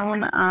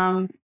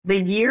down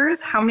the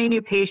years, how many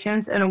new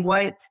patients and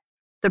what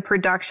the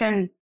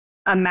production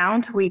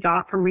amount we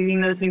got from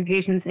reading those new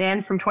patients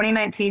in from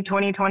 2019,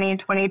 2020, and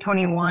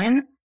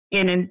 2021.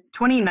 And in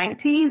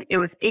 2019, it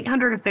was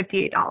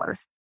 $858.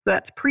 So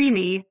that's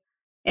pre-me.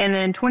 And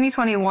then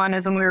 2021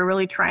 is when we were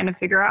really trying to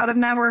figure out if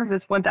network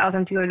was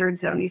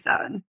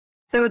 $1,277.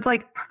 So it's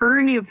like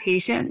per new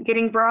patient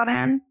getting brought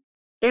in.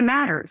 It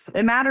matters.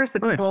 It matters the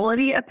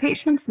quality of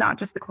patients, not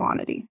just the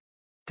quantity.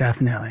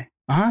 Definitely.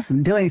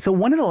 Awesome. Delaney, so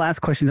one of the last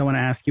questions I want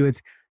to ask you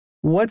is,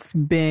 what's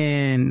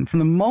been, from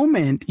the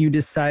moment you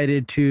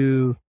decided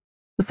to,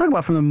 let's talk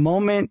about from the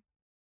moment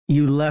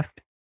you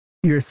left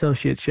your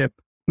associateship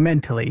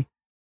mentally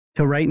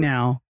to right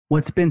now,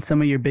 what's been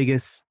some of your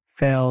biggest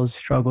fails,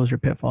 struggles, or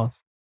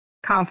pitfalls?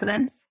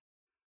 Confidence.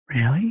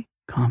 Really?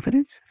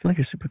 Confidence? I feel like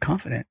you're super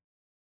confident.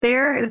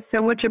 There is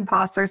so much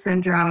imposter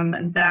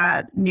syndrome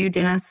that new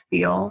dentists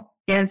feel,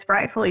 and it's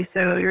rightfully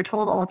so. You're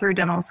told all through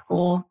dental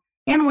school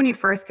and when you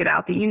first get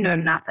out that you know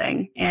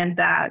nothing and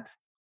that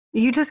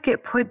you just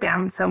get put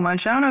down so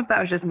much. I don't know if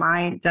that was just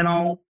my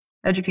dental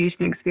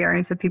education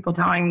experience of people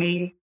telling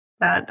me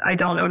that I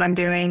don't know what I'm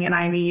doing and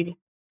I need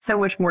so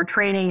much more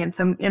training. And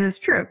it's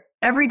true.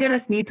 Every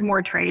dentist needs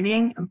more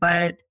training,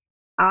 but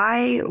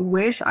I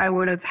wish I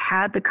would have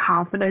had the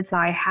confidence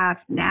I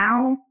have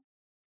now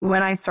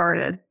when I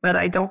started, but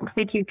I don't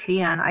think you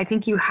can. I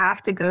think you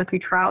have to go through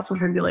trials and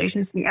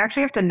tribulations, and you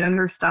actually have to know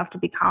your stuff to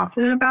be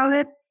confident about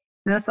it.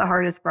 And that's the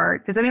hardest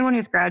part, because anyone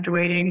who's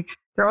graduating,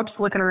 they're all just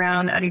looking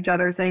around at each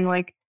other saying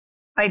like,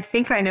 I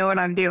think I know what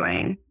I'm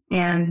doing.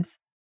 And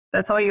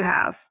that's all you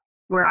have.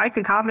 Where I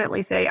could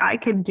confidently say I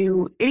could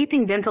do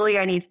anything dentally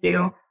I need to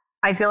do.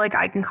 I feel like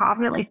I can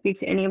confidently speak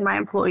to any of my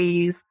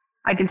employees.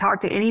 I can talk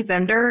to any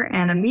vendor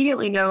and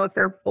immediately know if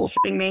they're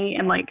bullshitting me.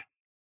 And like,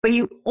 but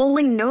you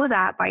only know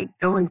that by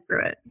going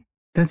through it.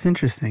 That's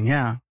interesting.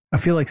 Yeah. I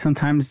feel like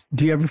sometimes,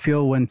 do you ever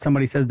feel when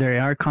somebody says they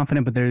are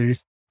confident, but they're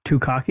just too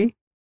cocky?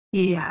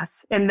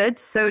 Yes. And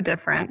that's so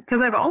different,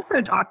 because I've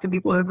also talked to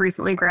people who have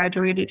recently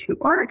graduated who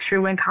are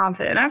extremely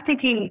confident. And I'm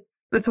thinking,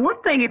 it's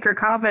one thing if you're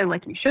confident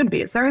like you should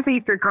be. It's another thing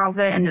if you're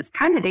confident and it's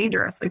kind of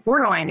dangerous, like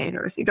borderline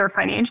dangerous, either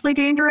financially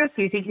dangerous.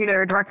 You think you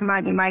know a direct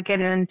amount, you might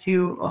get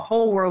into a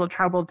whole world of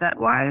trouble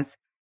debt-wise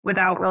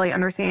without really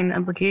understanding the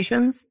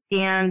implications.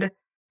 And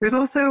there's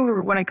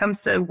also, when it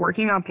comes to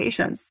working on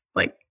patients,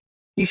 like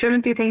you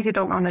shouldn't do things you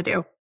don't want to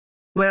do.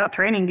 Without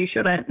training, you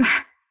shouldn't.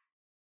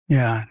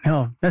 Yeah,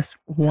 no, that's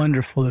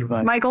wonderful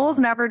advice. My goal is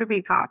never to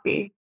be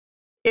cocky.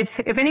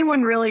 If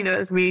anyone really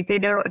knows me, they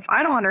know if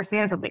I don't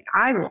understand something,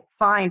 I will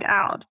find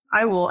out.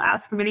 I will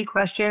ask many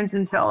questions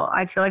until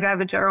I feel like I have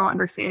a general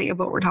understanding of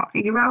what we're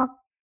talking about.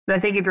 But I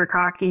think if you're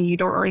cocky, you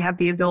don't really have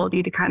the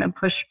ability to kind of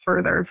push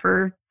further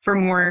for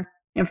more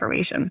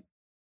information.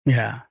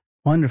 Yeah,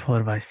 wonderful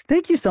advice.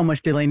 Thank you so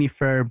much, Delaney,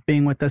 for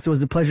being with us. It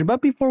was a pleasure.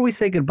 But before we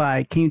say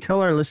goodbye, can you tell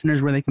our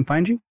listeners where they can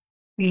find you?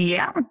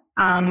 Yeah,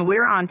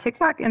 we're on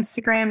TikTok,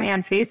 Instagram,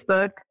 and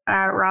Facebook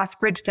at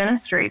Rossbridge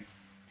Dentistry.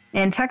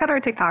 And check out our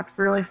TikToks.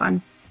 They're really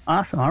fun.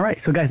 Awesome. All right.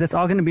 So, guys, that's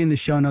all going to be in the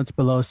show notes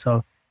below.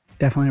 So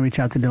definitely reach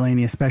out to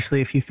Delaney, especially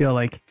if you feel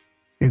like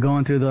you're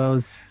going through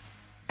those,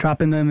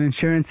 dropping them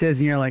insurances,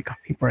 and you're like, oh,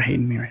 people are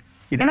hating me right now.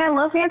 You know? And I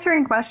love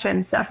answering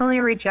questions. Definitely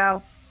reach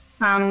out.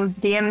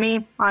 DM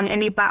me on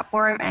any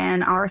platform,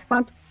 and I'll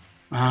respond.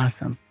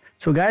 Awesome.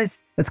 So, guys,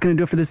 that's going to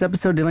do it for this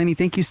episode. Delaney,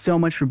 thank you so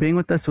much for being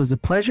with us. It was a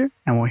pleasure,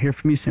 and we'll hear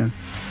from you soon.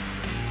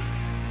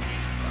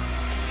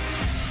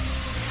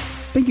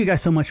 Thank you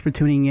guys so much for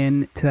tuning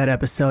in to that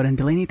episode. And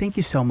Delaney, thank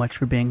you so much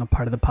for being a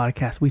part of the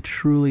podcast. We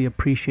truly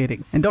appreciate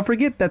it. And don't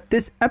forget that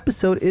this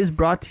episode is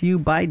brought to you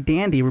by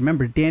Dandy.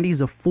 Remember, Dandy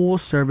is a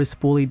full-service,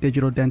 fully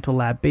digital dental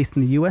lab based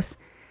in the U.S.,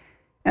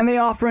 and they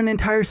offer an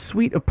entire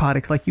suite of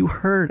products like you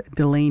heard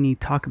Delaney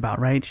talk about,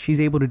 right?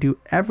 She's able to do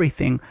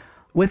everything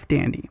with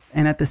Dandy.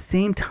 And at the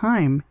same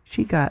time,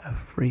 she got a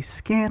free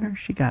scanner,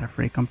 she got a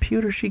free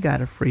computer, she got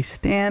a free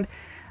stand.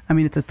 I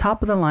mean, it's a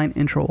top-of-the-line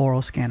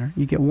intraoral scanner.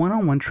 You get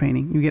one-on-one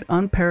training. You get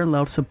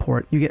unparalleled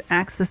support. You get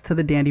access to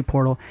the Dandy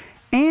portal.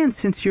 And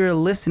since you're a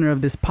listener of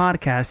this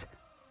podcast,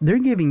 they're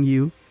giving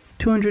you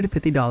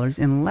 $250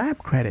 in lab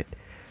credit.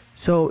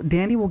 So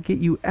Dandy will get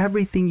you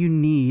everything you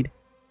need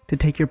to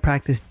take your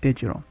practice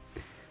digital.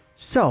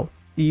 So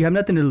you have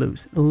nothing to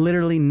lose.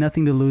 Literally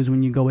nothing to lose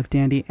when you go with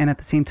Dandy. And at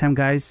the same time,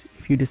 guys,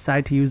 if you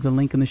decide to use the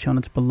link in the show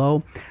notes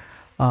below,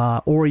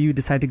 or you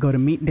decide to go to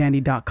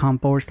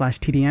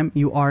meetdandy.com/TDM,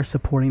 you are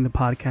supporting the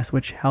podcast,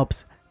 which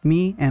helps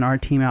me and our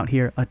team out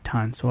here a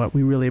ton. So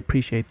we really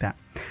appreciate that.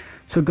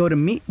 So go to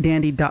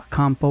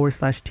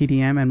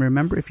meetdandy.com/TDM. And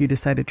remember, if you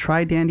decide to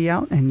try Dandy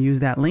out and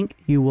use that link,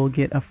 you will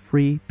get a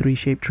free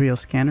 3-Shape Trio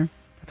scanner.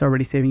 That's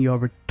already saving you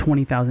over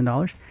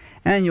 $20,000.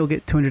 And you'll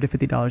get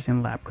 $250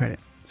 in lab credit.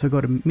 So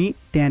go to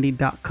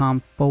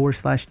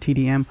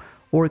meetdandy.com/TDM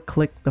or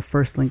click the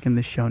first link in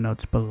the show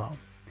notes below.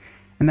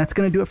 And that's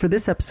going to do it for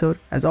this episode.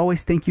 As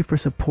always, thank you for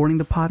supporting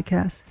the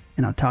podcast,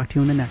 and I'll talk to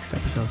you in the next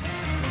episode.